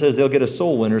the Word says they'll get a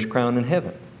soul winner's crown in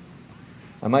heaven.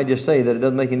 I might just say that it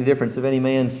doesn't make any difference if any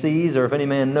man sees or if any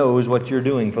man knows what you're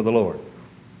doing for the Lord.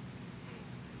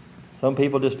 Some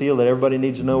people just feel that everybody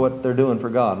needs to know what they're doing for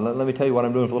God. Let me tell you what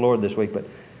I'm doing for the Lord this week. But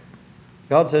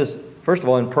God says, first of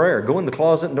all, in prayer, go in the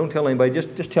closet and don't tell anybody.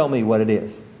 Just tell me what it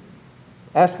is.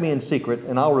 Ask me in secret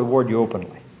and I'll reward you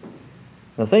openly.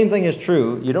 The same thing is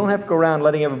true. You don't have to go around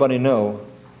letting everybody know.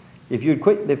 If you'd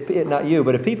quit, not you,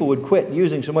 but if people would quit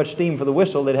using so much steam for the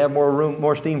whistle, they'd have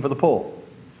more steam for the pull.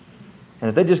 And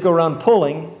if they just go around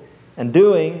pulling and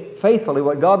doing faithfully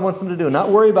what God wants them to do,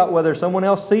 not worry about whether someone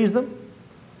else sees them.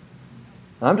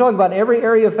 And I'm talking about every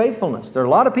area of faithfulness. There are a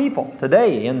lot of people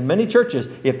today in many churches,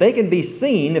 if they can be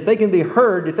seen, if they can be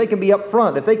heard, if they can be up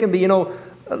front, if they can be,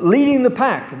 leading the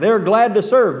pack, they're glad to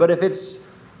serve. But if it's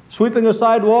sweeping a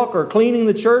sidewalk or cleaning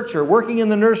the church or working in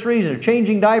the nurseries or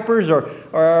changing diapers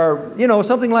or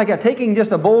something like that, taking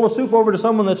just a bowl of soup over to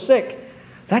someone that's sick,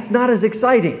 that's not as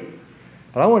exciting.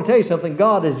 But I want to tell you something,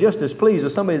 God is just as pleased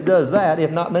with somebody that does that,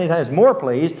 if not many times more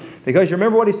pleased, because you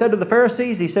remember what He said to the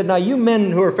Pharisees? He said, now you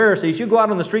men who are Pharisees, you go out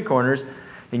on the street corners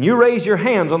and you raise your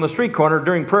hands on the street corner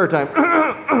during prayer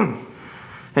time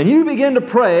and you begin to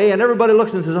pray and everybody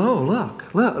looks and says, oh,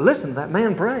 look, listen to that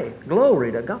man pray.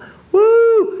 Glory to God.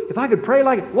 Woo! If I could pray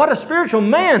like it, what a spiritual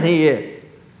man he is.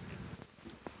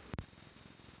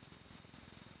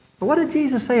 But what did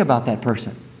Jesus say about that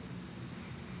person?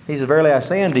 He says, verily I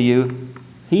say unto you,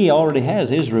 he already has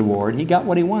his reward. He got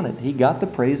what he wanted. He got the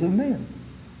praise of men.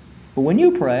 But when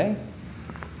you pray,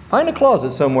 find a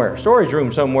closet somewhere, storage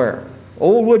room somewhere,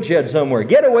 old woodshed somewhere.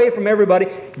 Get away from everybody.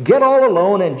 Get all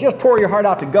alone and just pour your heart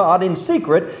out to God in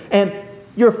secret. And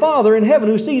your Father in heaven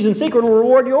who sees in secret will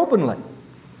reward you openly.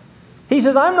 He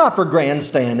says, I'm not for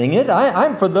grandstanding it.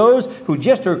 I'm for those who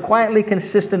just are quietly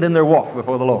consistent in their walk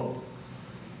before the Lord.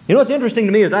 You know what's interesting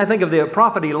to me is I think of the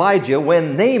prophet Elijah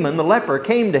when Naaman the leper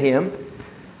came to him.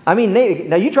 Now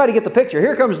you try to get the picture.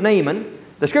 Here comes Naaman.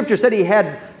 The Scripture said he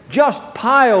had just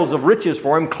piles of riches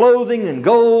for him, clothing and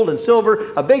gold and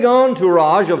silver, a big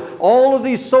entourage of all of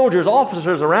these soldiers,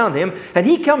 officers around him. And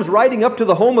he comes riding up to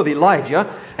the home of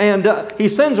Elijah, and he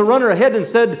sends a runner ahead and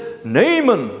said,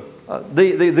 Naaman,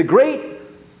 the great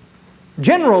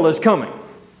general is coming.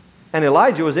 And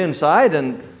Elijah was inside,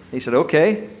 and he said,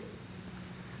 okay.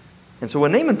 And so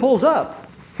when Naaman pulls up,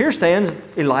 here stands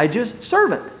Elijah's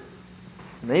servant.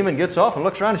 Naaman gets off and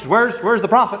looks around and says, where's the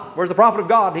prophet? Where's the prophet of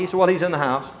God? He said, well, he's in the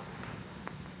house.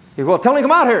 He said, well, tell him to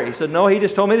come out here. He said, no, he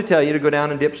just told me to tell you to go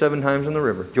down and dip 7 times in the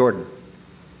river, Jordan.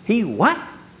 He what?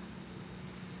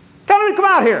 Tell him to come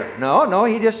out here. No,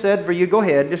 he just said for you, go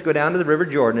ahead, just go down to the river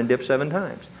Jordan and dip 7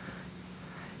 times.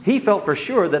 He felt for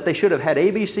sure that they should have had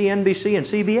ABC, NBC, and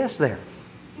CBS there.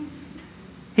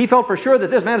 He felt for sure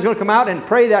that this man was going to come out and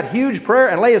pray that huge prayer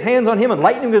and lay his hands on him and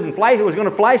lightning was going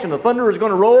to flash and the thunder was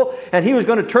going to roll and he was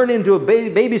going to turn into a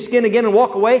baby skin again and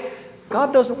walk away.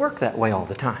 God doesn't work that way all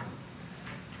the time.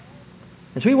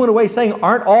 And so he went away saying,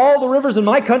 aren't all the rivers in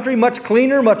my country much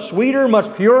cleaner, much sweeter,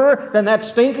 much purer than that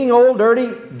stinking old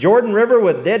dirty Jordan River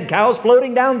with dead cows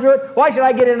floating down through it? Why should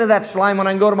I get into that slime when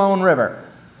I can go to my own river?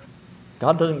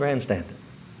 God doesn't grandstand it.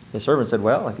 His servant said,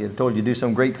 well, if he had told you to do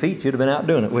some great feat, you'd have been out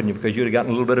doing it, wouldn't you? Because you'd have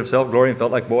gotten a little bit of self-glory and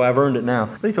felt like, boy, I've earned it now.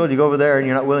 But he told you to go over there and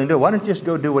you're not willing to do it. Why don't you just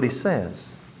go do what he says?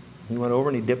 He went over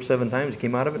and he dipped 7 times. He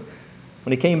came out of it.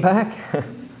 When he came back,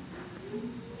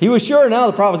 he was sure now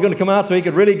the prophet was going to come out so he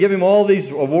could really give him all these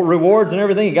rewards and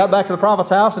everything. He got back to the prophet's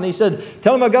house and he said,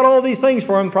 tell him I've got all these things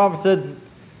for him. The prophet said,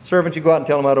 servant, you go out and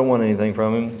tell him I don't want anything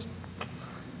from him.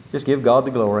 Just give God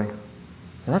the glory.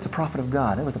 And that's a prophet of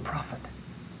God. That was the prophet.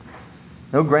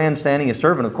 No grandstanding. His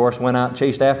servant, of course, went out and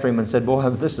chased after him and said, boy,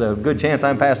 this is a good chance.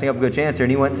 I'm passing up a good chance here.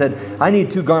 And he went and said, I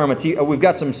need 2 garments. We've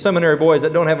got some seminary boys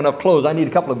that don't have enough clothes. I need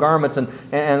a couple of garments and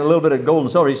a little bit of gold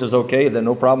and silver. He says, okay, then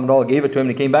no problem at all. Gave it to him.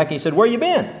 And he came back and he said, where you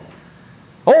been?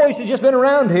 Oh, he said, just been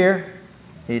around here.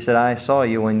 He said, I saw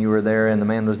you when you were there and the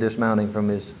man was dismounting from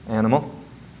his animal.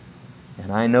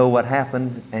 And I know what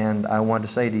happened, and I want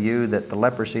to say to you that the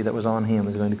leprosy that was on him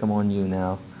is going to come on you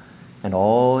now and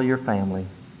all your family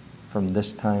from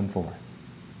this time forth.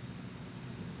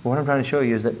 What I'm trying to show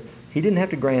you is that he didn't have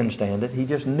to grandstand it. He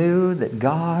just knew that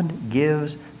God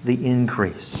gives the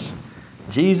increase.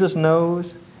 Jesus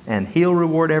knows, and He'll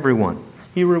reward everyone.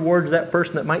 He rewards that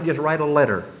person that might just write a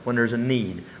letter when there's a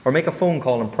need, or make a phone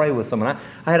call and pray with someone.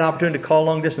 I had an opportunity to call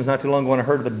long distance not too long ago when I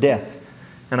heard of a death.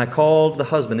 And I called the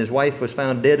husband. His wife was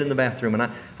found dead in the bathroom.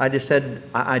 And I just said,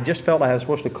 I just felt I was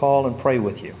supposed to call and pray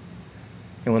with you.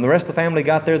 And when the rest of the family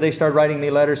got there, they started writing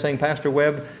me letters saying, Pastor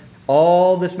Webb,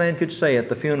 all this man could say at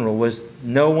the funeral was,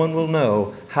 no one will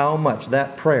know how much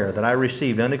that prayer that I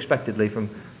received unexpectedly from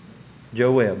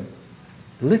Joe Webb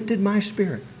lifted my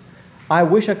spirit. I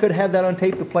wish I could have that on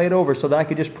tape to play it over so that I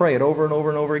could just pray it over and over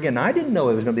and over again. Now, I didn't know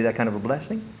it was going to be that kind of a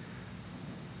blessing.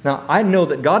 Now, I know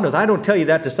that God knows. I don't tell you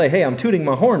that to say, hey, I'm tooting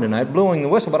my horn tonight, blowing the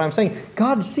whistle, but I'm saying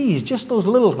God sees just those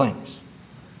little things.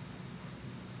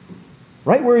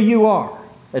 Right where you are,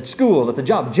 at school, at the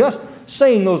job, just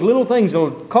saying those little things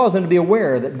will cause them to be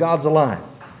aware that God's alive.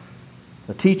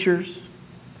 The teachers,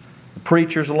 the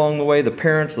preachers along the way, the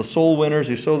parents, the soul winners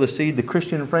who sow the seed, the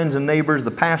Christian friends and neighbors,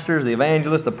 the pastors, the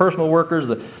evangelists, the personal workers,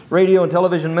 the radio and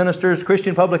television ministers,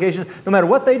 Christian publications, no matter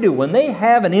what they do, when they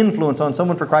have an influence on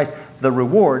someone for Christ, the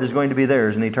reward is going to be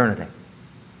theirs in eternity.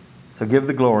 So give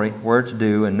the glory where it's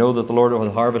due and know that the Lord of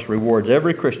the harvest rewards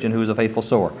every Christian who is a faithful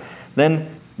sower.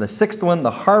 Then the 6th one,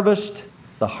 the harvest.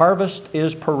 The harvest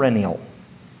is perennial.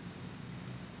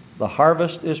 The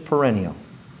harvest is perennial.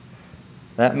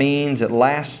 That means it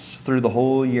lasts through the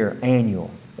whole year, annual.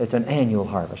 It's an annual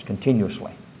harvest,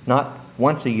 continuously. Not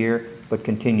once a year, but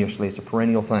continuously. It's a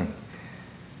perennial thing.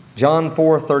 John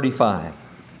 4:35.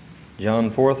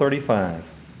 John 4:35.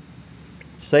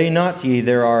 Say not ye,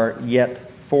 there are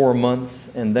yet 4 months,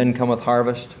 and then cometh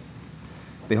harvest.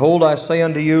 Behold, I say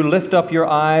unto you, lift up your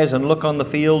eyes and look on the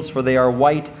fields, for they are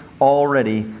white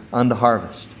already unto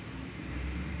harvest.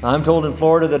 Now, I'm told in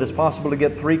Florida that it's possible to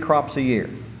get 3 crops a year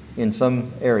in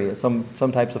some areas, some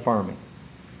types of farming.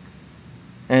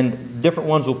 And different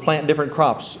ones will plant different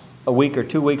crops a week or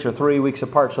 2 weeks or 3 weeks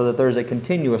apart so that there's a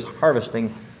continuous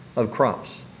harvesting of crops.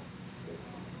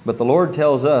 But the Lord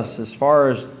tells us, as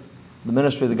far as the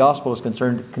ministry of the gospel is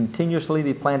concerned, continuously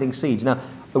be planting seeds. Now,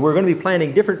 we're going to be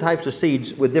planting different types of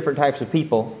seeds with different types of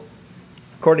people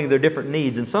according to their different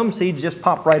needs. And some seeds just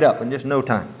pop right up in just no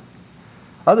time.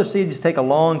 Other seeds take a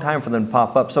long time for them to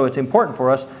pop up. So it's important for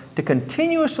us to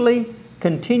continuously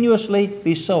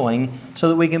be sowing so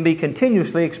that we can be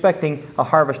continuously expecting a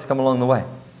harvest to come along the way.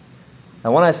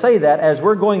 Now, when I say that, as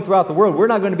we're going throughout the world, we're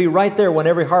not going to be right there when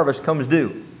every harvest comes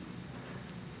due.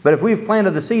 But if we've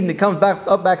planted the seed and it comes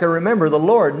back and remember, the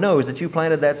Lord knows that you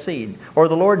planted that seed, or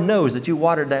the Lord knows that you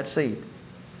watered that seed.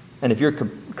 And if you're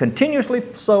continuously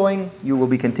sowing, you will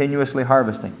be continuously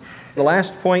harvesting. The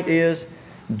last point is,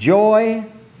 joy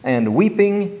and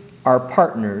weeping are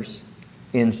partners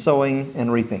in sowing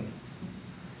and reaping.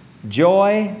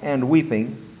 Joy and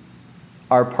weeping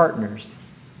are partners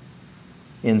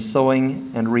in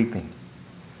sowing and reaping.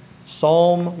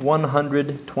 Psalm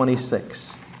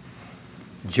 126.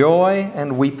 Joy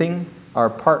and weeping are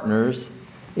partners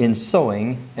in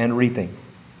sowing and reaping.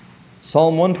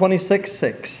 Psalm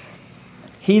 126:6.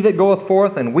 He that goeth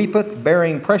forth and weepeth,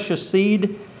 bearing precious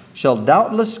seed, shall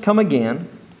doubtless come again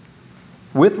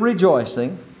with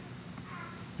rejoicing,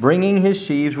 bringing his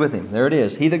sheaves with him. There it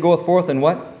is. He that goeth forth and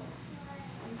what?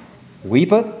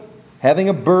 Weepeth, having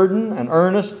a burden, an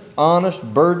earnest, honest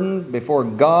burden before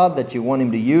God that you want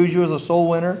Him to use you as a soul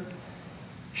winner,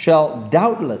 shall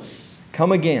doubtless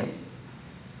come again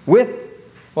with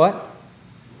what?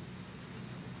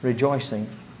 Rejoicing,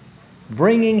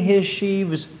 bringing his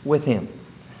sheaves with him.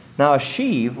 Now, a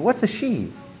sheave, what's a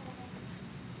sheave?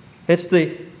 It's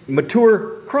the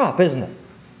mature crop, isn't it?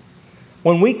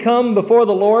 When we come before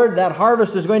the Lord, that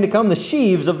harvest is going to come, the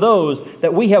sheaves of those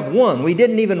that we have won. We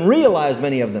didn't even realize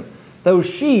many of them. Those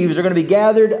sheaves are going to be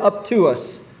gathered up to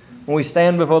us when we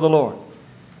stand before the Lord.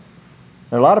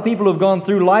 There are a lot of people who have gone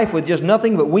through life with just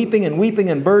nothing but weeping and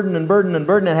weeping and burden and burden and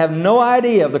burden and have no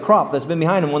idea of the crop that's been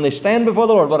behind them. When they stand before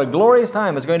the Lord, what a glorious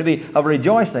time it's going to be of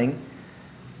rejoicing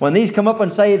when these come up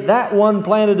and say, that one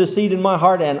planted a seed in my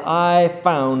heart and I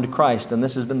found Christ, and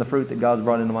this has been the fruit that God's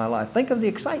brought into my life. Think of the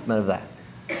excitement of that.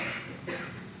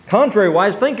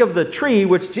 Contrariwise, think of the tree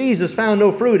which Jesus found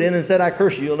no fruit in and said, I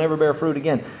curse you, you'll never bear fruit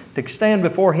again. To stand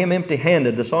before Him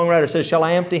empty-handed. The songwriter says, shall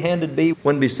I empty-handed be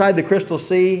when beside the crystal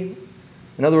sea?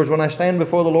 In other words, when I stand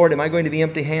before the Lord, am I going to be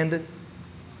empty-handed?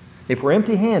 If we're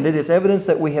empty-handed, it's evidence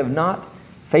that we have not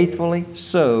faithfully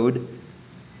sowed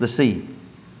the seed.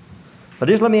 But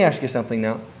just let me ask you something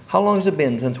now. How long has it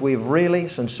been since we've really,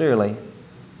 sincerely,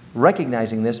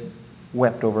 recognizing this,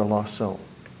 wept over a lost soul?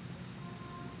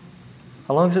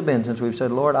 How long has it been since we've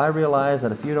said, Lord, I realize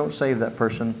that if you don't save that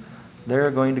person,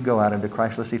 they're going to go out into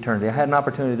Christless eternity. I had an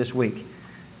opportunity this week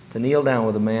to kneel down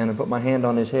with a man and put my hand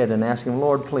on his head and ask him,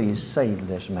 Lord, please save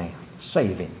this man.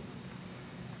 Save him.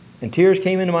 And tears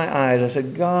came into my eyes. I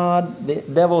said, God, the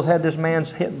devil's had this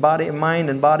man's mind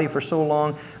and body for so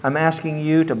long. I'm asking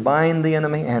you to bind the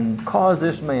enemy and cause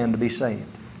this man to be saved.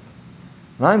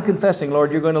 And I'm confessing,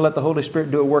 Lord, you're going to let the Holy Spirit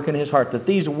do a work in his heart, that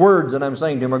these words that I'm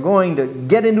saying to him are going to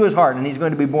get into his heart and he's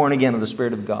going to be born again of the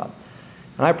Spirit of God.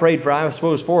 And I prayed for, I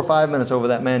suppose, 4 or 5 minutes over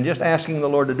that man, just asking the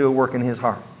Lord to do a work in his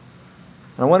heart.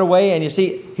 And I went away, and you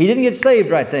see, he didn't get saved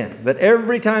right then. But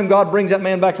every time God brings that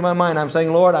man back to my mind, I'm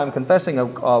saying, Lord, I'm confessing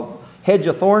a hedge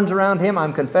of thorns around him.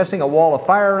 I'm confessing a wall of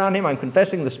fire around him. I'm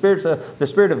confessing the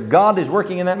Spirit of God is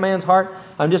working in that man's heart.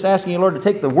 I'm just asking you, Lord, to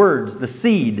take the words, the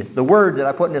seed, the word that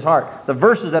I put in his heart, the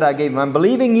verses that I gave him. I'm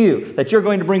believing you that you're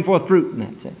going to bring forth fruit in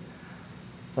that.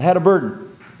 I had a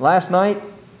burden. Last night,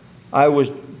 I was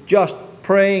just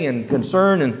praying and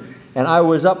concerned, and I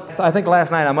was up, I think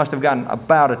last night I must have gotten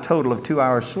about a total of 2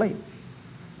 hours sleep.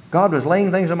 God was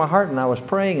laying things in my heart, and I was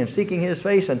praying and seeking His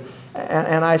face, and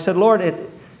I said, Lord,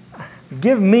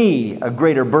 give me a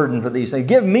greater burden for these things.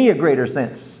 Give me a greater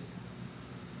sense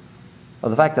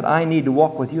of the fact that I need to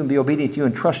walk with you and be obedient to you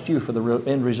and trust you for the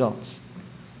end results.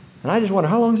 And I just wonder,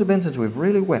 how long has it been since we've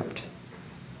really wept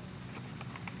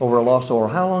over a lost soul? Or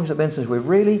how long has it been since we've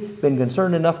really been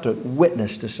concerned enough to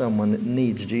witness to someone that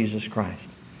needs Jesus Christ?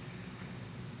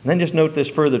 And then just note this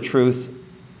further truth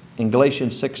in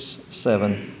Galatians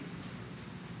 6:7.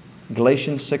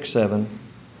 Galatians 6:7.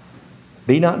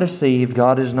 Be not deceived,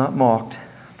 God is not mocked.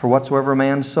 For whatsoever a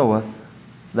man soweth,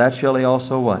 that shall he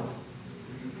also what?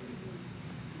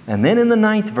 And then in the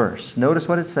 9th verse, notice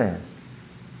what it says.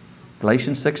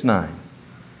 Galatians 6:9.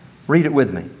 Read it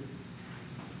with me.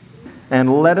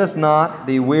 And let us not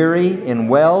be weary in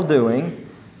well-doing,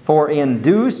 for in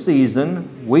due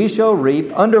season we shall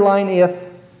reap. Underline if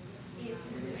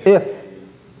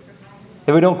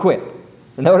we don't quit.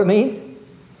 You know what it means?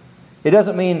 It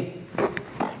doesn't mean,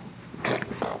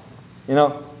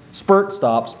 spurt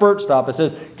stop. It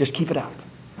says, just keep it up.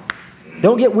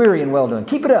 Don't get weary in well-doing.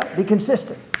 Keep it up. Be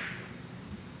consistent.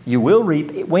 You will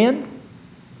reap. When?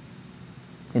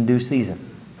 In due season.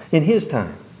 In His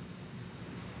time.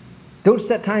 Don't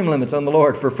set time limits on the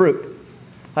Lord for fruit.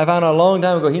 I found out a long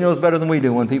time ago, He knows better than we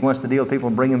do when He wants to deal with people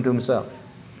and bring them to Himself.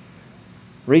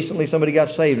 Recently, somebody got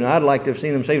saved, and I'd like to have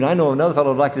seen them saved. I know another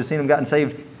fellow would like to have seen them gotten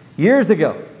saved years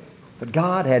ago. But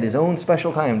God had His own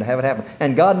special time to have it happen.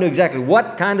 And God knew exactly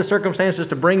what kind of circumstances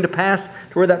to bring to pass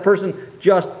to where that person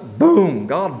just, boom,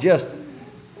 God just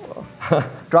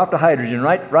dropped a hydrogen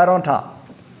right on top.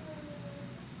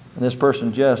 And this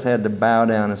person just had to bow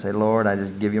down and say, Lord, I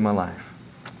just give you my life.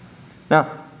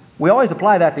 Now, we always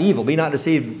apply that to evil. Be not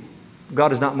deceived.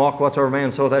 God is not mocked. Whatsoever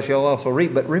man soweth, that shall also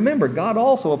reap. But remember, God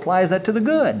also applies that to the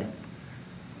good.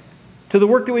 To the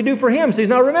work that we do for Him. Says,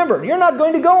 now remember, you're not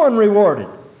going to go unrewarded.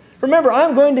 Remember,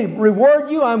 I'm going to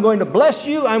reward you. I'm going to bless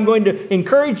you. I'm going to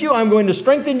encourage you. I'm going to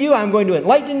strengthen you. I'm going to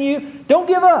enlighten you. Don't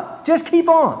give up. Just keep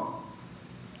on.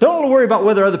 Don't worry about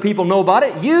whether other people know about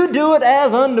it. You do it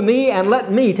as unto me and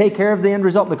let me take care of the end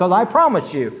result, because I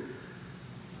promise you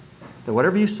that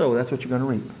whatever you sow, that's what you're going to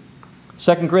reap.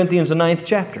 2 Corinthians, the 9th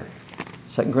chapter.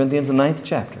 2 Corinthians, the 9th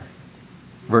chapter.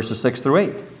 Verses 6 through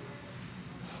 8.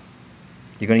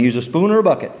 You're going to use a spoon or a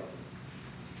bucket?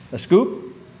 A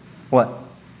scoop? What?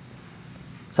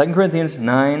 2 Corinthians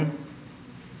 9,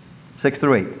 6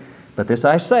 through 8. But this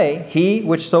I say, he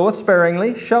which soweth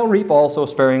sparingly shall reap also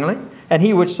sparingly, and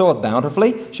he which soweth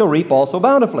bountifully shall reap also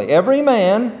bountifully. Every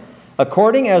man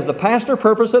according as the pastor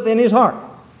purposeth in his heart.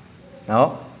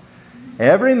 No.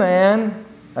 Every man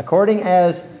according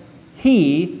as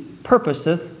He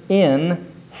purposeth in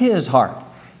His heart.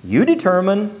 You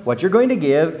determine what you're going to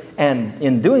give, and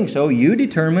in doing so, you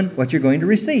determine what you're going to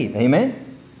receive. Amen?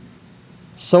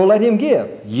 So let Him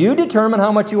give. You determine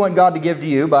how much you want God to give to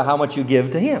you by how much you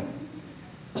give to Him.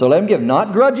 So let Him give,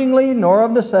 not grudgingly, nor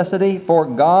of necessity, for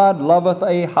God loveth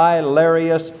a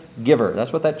hilarious giver.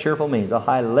 That's what that cheerful means, a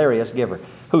hilarious giver.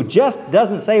 Who just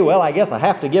doesn't say, well, I guess I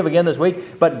have to give again this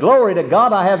week, but glory to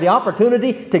God, I have the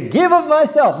opportunity to give of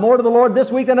myself more to the Lord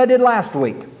this week than I did last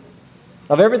week.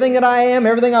 Of everything that I am,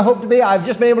 everything I hope to be, I've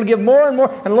just been able to give more and more.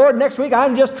 And Lord, next week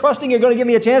I'm just trusting You're going to give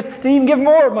me a chance to even give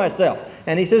more of myself.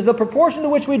 And He says the proportion to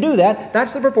which we do that,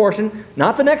 that's the proportion,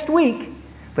 not the next week,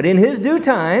 but in His due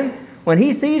time, when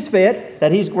He sees fit,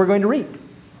 that we're going to reap.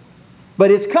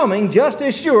 But it's coming just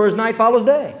as sure as night follows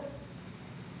day.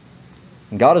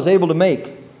 And God is able to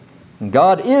make. And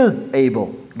God is able.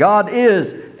 God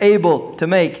is able to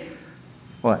make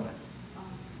what?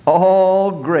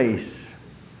 All grace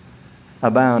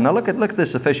abound. Now look at the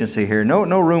sufficiency here.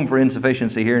 No room for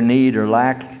insufficiency here, need or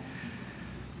lack.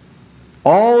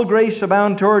 All grace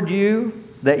abound toward you,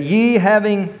 that ye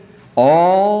having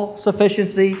all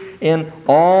sufficiency in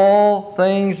all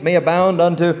things may abound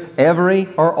unto every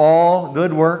or all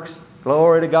good works.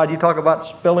 Glory to God. You talk about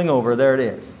spilling over. There it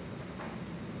is.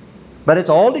 But it's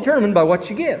all determined by what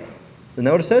you give. You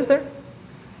know what it says there?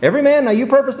 Every man, now you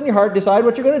purpose in your heart, decide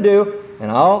what you're going to do,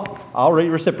 and I'll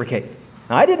reciprocate.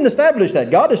 Now, I didn't establish that.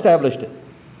 God established it.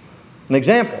 An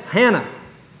example, Hannah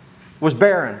was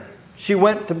barren. She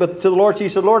went to the Lord. She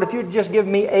said, Lord, if you'd just give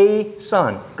me a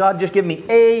son, God, just give me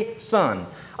a son,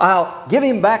 I'll give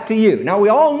him back to you. Now, we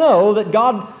all know that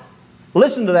God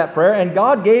listened to that prayer, and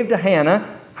God gave to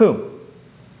Hannah whom?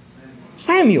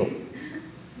 Samuel.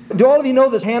 Do all of you know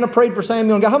that Hannah prayed for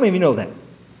Samuel and God? How many of you know that?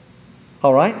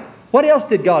 All right. What else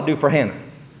did God do for Hannah?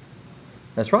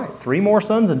 That's right. 3 more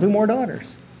sons and 2 more daughters.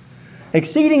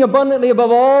 Exceeding abundantly above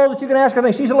all that you can ask or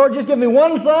think. She said, Lord, just give me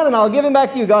one son and I'll give him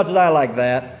back to you. God said, I like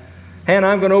that. Hannah,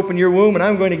 I'm going to open your womb and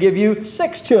I'm going to give you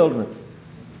 6 children.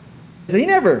 So he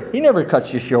never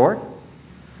cuts you short.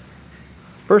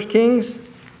 1 Kings,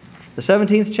 the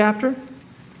 17th chapter,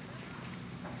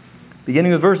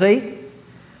 beginning with verse 8.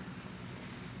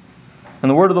 And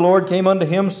the word of the Lord came unto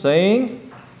him,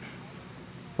 saying,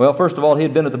 well, first of all, he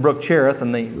had been at the brook Cherith,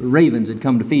 and the ravens had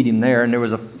come to feed him there, and there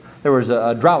was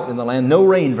a drought in the land, no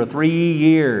rain for 3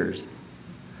 years.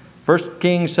 1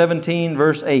 Kings 17,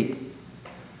 verse 8.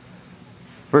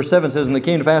 Verse 7 says, and it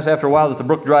came to pass after a while that the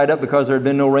brook dried up because there had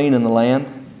been no rain in the land.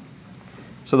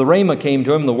 So the Rhema came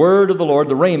to him, the word of the Lord,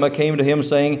 the Rhema came to him,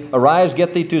 saying, arise,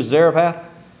 get thee to Zarephath,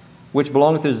 which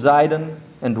belongeth to Zidon,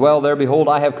 and dwell there. Behold,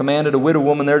 I have commanded a widow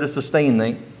woman there to sustain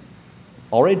thee.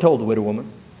 Already told the widow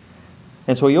woman.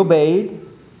 And so he obeyed.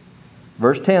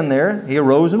 Verse 10 there, he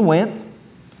arose and went.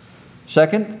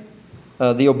 Second,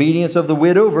 the obedience of the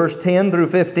widow, verse 10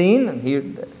 through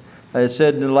 15. It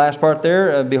said in the last part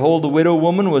there, behold, the widow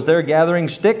woman was there gathering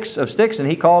sticks, and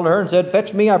he called to her and said,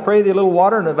 fetch me, I pray thee, a little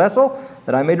water in a vessel,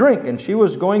 that I may drink. And she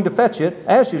was going to fetch it.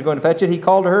 As she was going to fetch it, he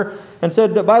called to her and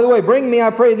said, by the way, bring me,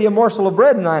 I pray thee, a morsel of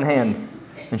bread in thine hand.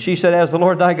 And she said, as the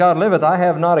Lord thy God liveth, I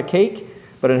have not a cake,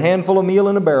 but a handful of meal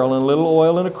in a barrel, and a little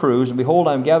oil in a cruse. And behold,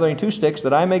 I am gathering 2 sticks,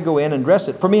 that I may go in and dress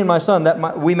it for me and my son,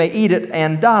 that we may eat it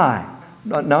and die.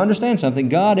 Now understand something.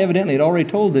 God evidently had already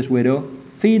told this widow,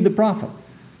 feed the prophet.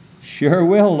 Sure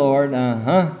will, Lord.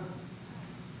 I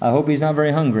hope he's not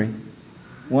very hungry.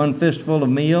 1 fistful of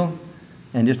meal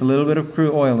and just a little bit of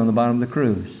oil in the bottom of the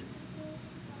cruse.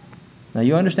 Now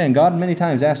you understand, God many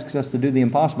times asks us to do the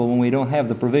impossible when we don't have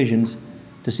the provisions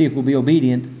to see if we'll be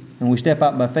obedient, and we step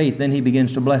out by faith, then he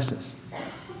begins to bless us.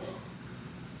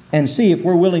 And see if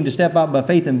we're willing to step out by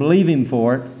faith and believe him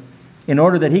for it, in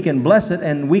order that he can bless it,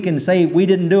 and we can say, we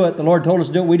didn't do it, the Lord told us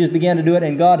to do it, we just began to do it,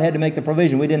 and God had to make the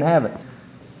provision, we didn't have it.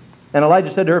 And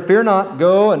Elijah said to her, fear not,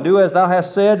 go and do as thou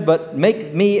hast said, but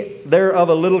make me thereof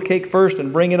a little cake first,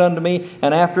 and bring it unto me,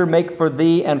 and after make for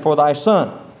thee and for thy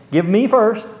son. Give me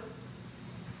first,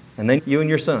 and then you and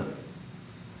your son.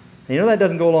 And you know that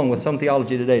doesn't go along with some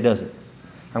theology today, does it?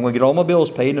 I'm going to get all my bills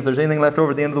paid, and if there's anything left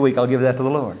over at the end of the week, I'll give that to the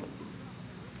Lord.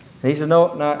 And he said,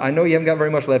 no, I know you haven't got very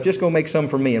much left. Just go make some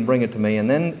for me and bring it to me, and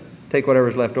then take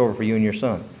whatever's left over for you and your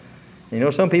son. And you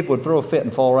know, some people would throw a fit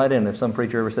and fall right in if some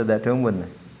preacher ever said that to him, wouldn't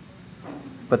they?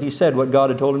 But he said what God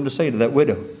had told him to say to that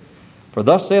widow. For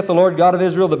thus saith the Lord God of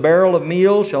Israel, the barrel of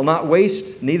meal shall not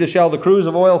waste, neither shall the cruse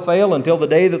of oil fail, until the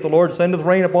day that the Lord sendeth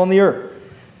rain upon the earth.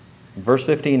 Verse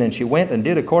 15, and she went and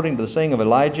did according to the saying of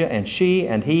Elijah, and she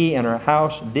and he and her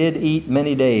house did eat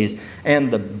many days.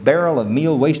 And the barrel of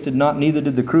meal wasted not, neither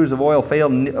did the cruse of oil fail,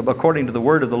 according to the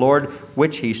word of the Lord,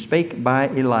 which he spake by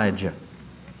Elijah.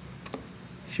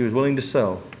 She was willing to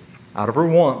sow out of her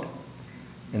want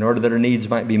in order that her needs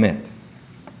might be met.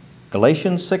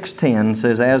 Galatians 6:10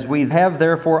 says, "As we have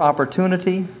therefore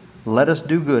opportunity, let us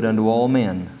do good unto all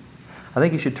men." I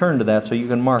think you should turn to that so you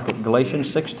can mark it. Galatians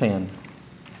 6:10.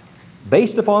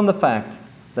 Based upon the fact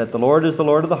that the Lord is the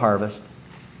Lord of the harvest,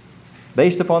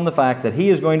 based upon the fact that He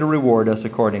is going to reward us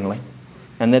accordingly,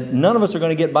 and that none of us are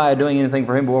going to get by doing anything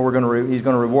for Him, but He's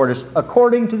going to reward us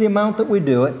according to the amount that we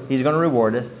do it. He's going to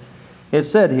reward us. It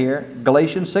said here,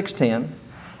 Galatians 6:10,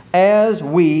 "As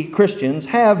we Christians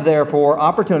have therefore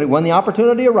opportunity," when the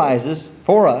opportunity arises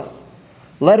for us,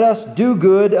 "let us do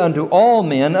good unto all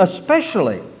men,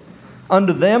 especially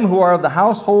unto them who are of the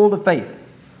household of faith."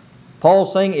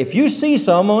 Paul's saying, if you see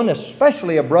someone,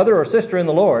 especially a brother or sister in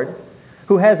the Lord,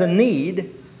 who has a need,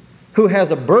 who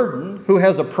has a burden, who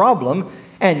has a problem,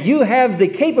 and you have the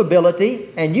capability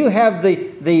and you have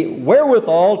the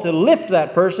wherewithal to lift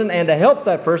that person and to help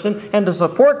that person and to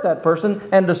support that person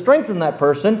and to strengthen that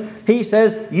person, he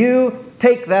says you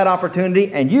take that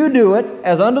opportunity and you do it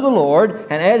as unto the Lord,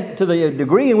 and as to the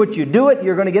degree in which you do it,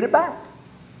 you're going to get it back.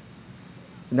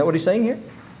 Isn't that what he's saying here?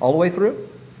 All the way through?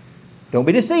 Don't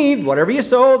be deceived. Whatever you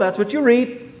sow, that's what you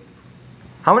reap.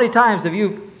 How many times have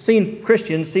you seen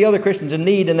Christians see other Christians in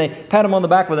need and they pat them on the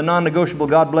back with a non-negotiable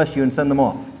 "God bless you" and send them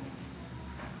off?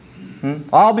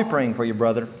 I'll be praying for you,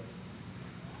 brother.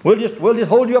 We'll just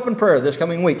hold you up in prayer this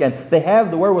coming week. And they have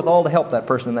the wherewithal to help that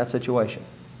person in that situation.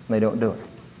 And they don't do it.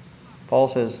 Paul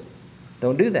says,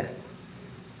 don't do that.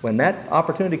 When that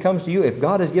opportunity comes to you, if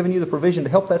God has given you the provision to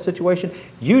help that situation,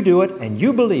 you do it and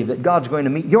you believe that God's going to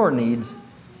meet your needs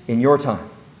in your time.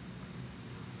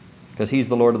 Because He's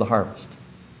the Lord of the harvest.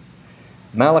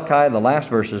 Malachi, the last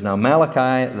verses now.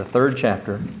 Malachi, the 3rd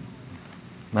chapter.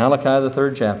 Malachi, the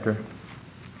 3rd chapter,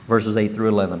 verses 8 through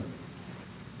 11.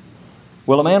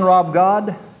 "Will a man rob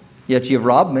God? Yet ye have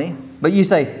robbed me. But ye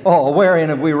say, Oh, wherein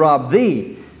have we robbed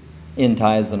thee? In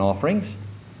tithes and offerings.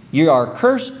 Ye are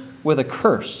cursed with a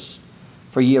curse,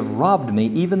 for ye have robbed me,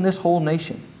 even this whole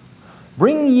nation.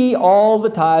 Bring ye all the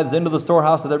tithes into the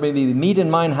storehouse, that there may be meat in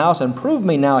mine house, and prove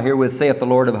me now herewith, saith the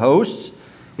Lord of hosts."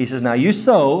 He says, now you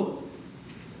sow.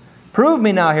 "Prove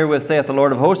me now herewith, saith the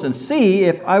Lord of hosts, and see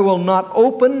if I will not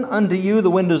open unto you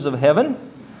the windows of heaven,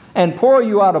 and pour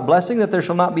you out a blessing, that there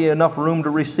shall not be enough room to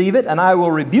receive it. And I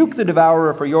will rebuke the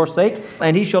devourer for your sake,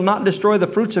 and he shall not destroy the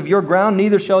fruits of your ground,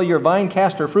 neither shall your vine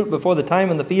cast her fruit before the time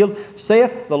in the field,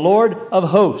 saith the Lord of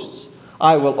hosts.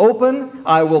 I will open,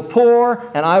 I will pour,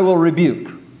 and I will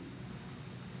rebuke."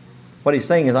 What he's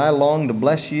saying is, I long to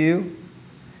bless you,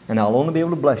 and I'll only be able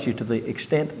to bless you to the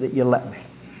extent that you let me.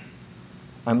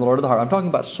 I'm the Lord of the heart. I'm talking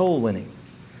about soul winning.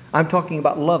 I'm talking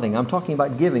about loving. I'm talking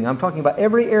about giving. I'm talking about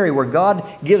every area where God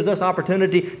gives us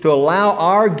opportunity to allow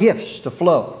our gifts to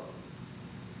flow.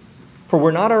 For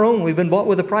we're not our own. We've been bought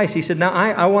with a price. He said, now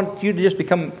I want you to just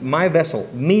become my vessel,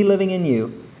 me living in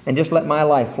you, and just let my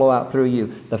life flow out through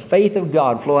you. The faith of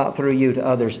God flow out through you to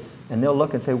others. And they'll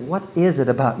look and say, what is it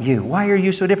about you? Why are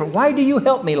you so different? Why do you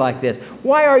help me like this?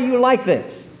 Why are you like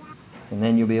this? And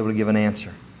then you'll be able to give an answer.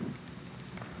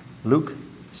 Luke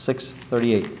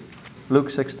 6:38. Luke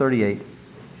 6:38.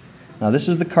 Now this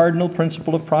is the cardinal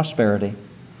principle of prosperity.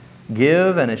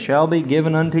 "Give, and it shall be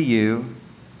given unto you,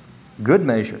 good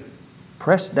measure,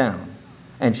 pressed down,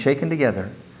 and shaken together,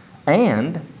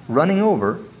 and running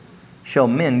over, shall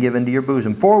men give into your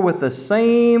bosom. For with the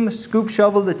same scoop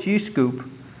shovel that ye scoop,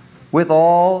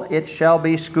 withal it shall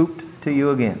be scooped to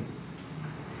you again.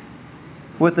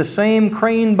 With the same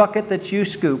crane bucket that you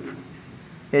scoop,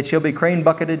 it shall be crane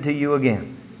bucketed to you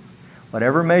again."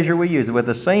 Whatever measure we use, with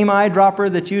the same eyedropper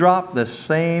that you drop, the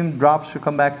same drops will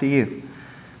come back to you.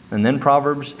 And then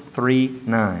Proverbs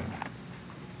 3:9.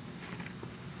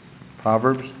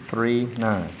 Proverbs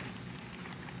 3:9.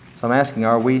 So I'm asking,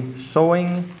 are we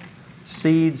sowing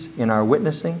seeds in our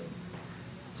witnessing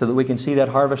so that we can see that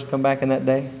harvest come back in that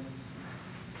day?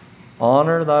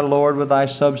 "Honor thy Lord with thy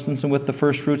substance, and with the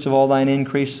first fruits of all thine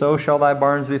increase. So shall thy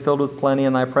barns be filled with plenty,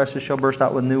 and thy presses shall burst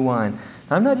out with new wine."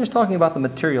 Now, I'm not just talking about the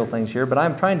material things here, but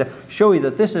I'm trying to show you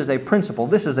that this is a principle,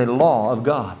 this is a law of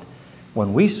God.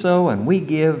 When we sow and we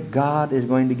give, God is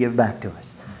going to give back to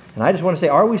us. And I just want to say,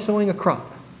 are we sowing a crop?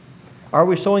 Are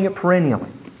we sowing it perennially?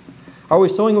 Are we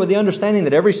sowing it with the understanding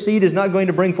that every seed is not going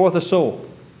to bring forth a soul?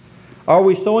 Are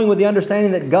we sowing with the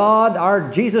understanding that God,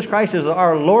 our Jesus Christ, is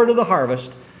our Lord of the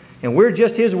harvest, and we're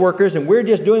just His workers, and we're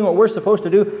just doing what we're supposed to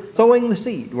do, sowing the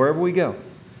seed wherever we go.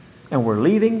 And we're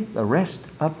leaving the rest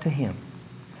up to Him.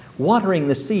 Watering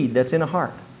the seed that's in a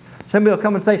heart. Somebody will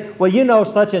come and say, well, you know,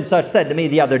 such and such said to me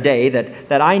the other day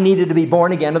that I needed to be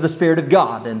born again of the Spirit of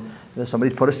God. And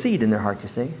somebody's put a seed in their heart, you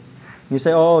see. You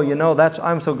say, oh,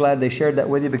 I'm so glad they shared that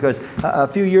with you, because a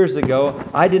few years ago,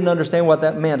 I didn't understand what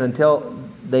that meant until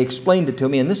they explained it to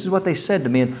me, and this is what they said to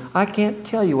me, and I can't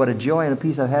tell you what a joy and a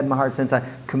peace I've had in my heart since I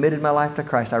committed my life to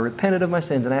Christ. I repented of my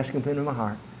sins and asked Him to come into my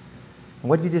heart. And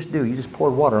what did you just do? You just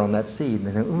poured water on that seed, and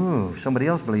then, ooh, somebody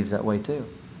else believes that way too.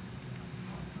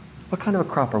 What kind of a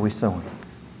crop are we sowing?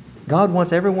 God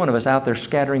wants every one of us out there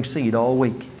scattering seed all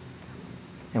week.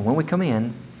 And when we come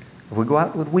in, if we go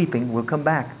out with weeping, we'll come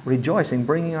back rejoicing,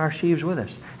 bringing our sheaves with us.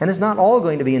 And it's not all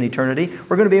going to be in eternity.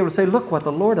 We're going to be able to say, look what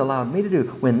the Lord allowed me to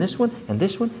do. Win this one, and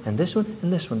this one, and this one,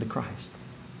 and this one to Christ.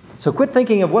 So quit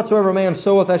thinking of whatsoever man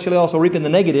soweth, that shall he also reap in the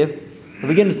negative. And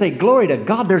begin to say, glory to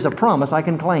God, there's a promise I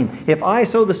can claim. If I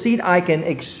sow the seed, I can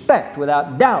expect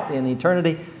without doubt in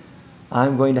eternity,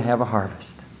 I'm going to have a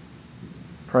harvest.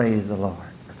 Praise the Lord.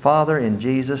 Father, in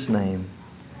Jesus' name,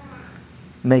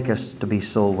 make us to be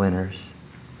soul winners.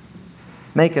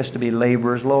 Make us to be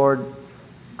laborers, Lord.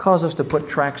 Cause us to put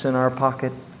tracts in our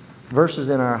pocket, verses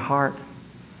in our heart,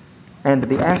 and to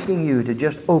be asking You to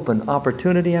just open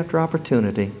opportunity after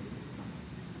opportunity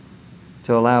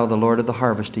to allow the Lord of the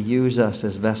harvest to use us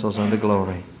as vessels unto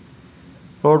glory.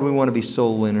 Lord, we want to be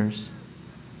soul winners.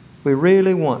 We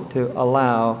really want to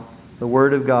allow the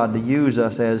Word of God to use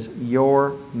us as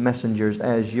Your messengers,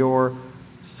 as Your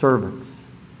servants,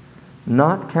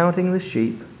 not counting the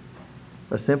sheep,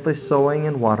 but simply sowing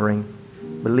and watering,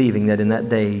 believing that in that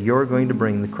day You're going to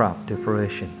bring the crop to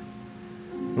fruition.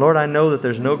 Lord, I know that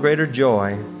there's no greater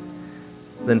joy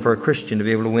than for a Christian to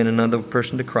be able to win another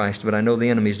person to Christ, but I know the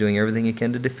enemy's doing everything he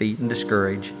can to defeat and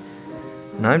discourage.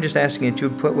 And I'm just asking that You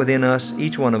would put within us,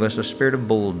 each one of us, a spirit of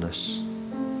boldness,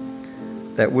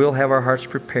 that we'll have our hearts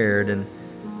prepared and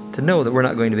to know that we're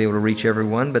not going to be able to reach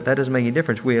everyone, but that doesn't make any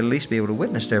difference. We'll at least be able to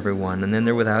witness to everyone, and then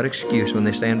they're without excuse when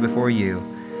they stand before You.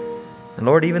 And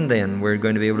Lord, even then, we're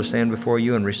going to be able to stand before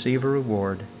You and receive a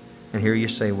reward and hear You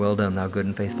say, well done, thou good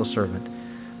and faithful servant.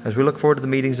 As we look forward to the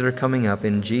meetings that are coming up,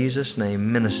 in Jesus'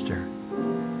 name, minister.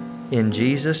 In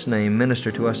Jesus' name,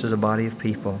 minister to us as a body of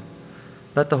people.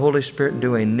 Let the Holy Spirit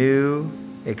do a new,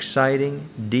 exciting,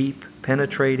 deep,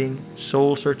 penetrating,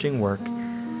 soul-searching work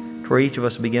where each of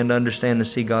us begin to understand and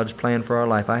see God's plan for our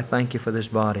life. I thank You for this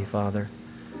body, Father.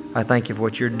 I thank You for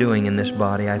what You're doing in this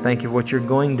body. I thank You for what You're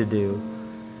going to do.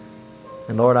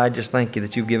 And Lord, I just thank You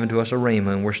that You've given to us a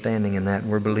rhema, and we're standing in that,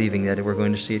 and we're believing that we're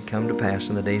going to see it come to pass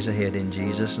in the days ahead, in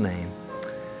Jesus' name.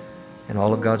 And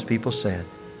all of God's people said,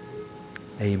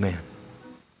 amen.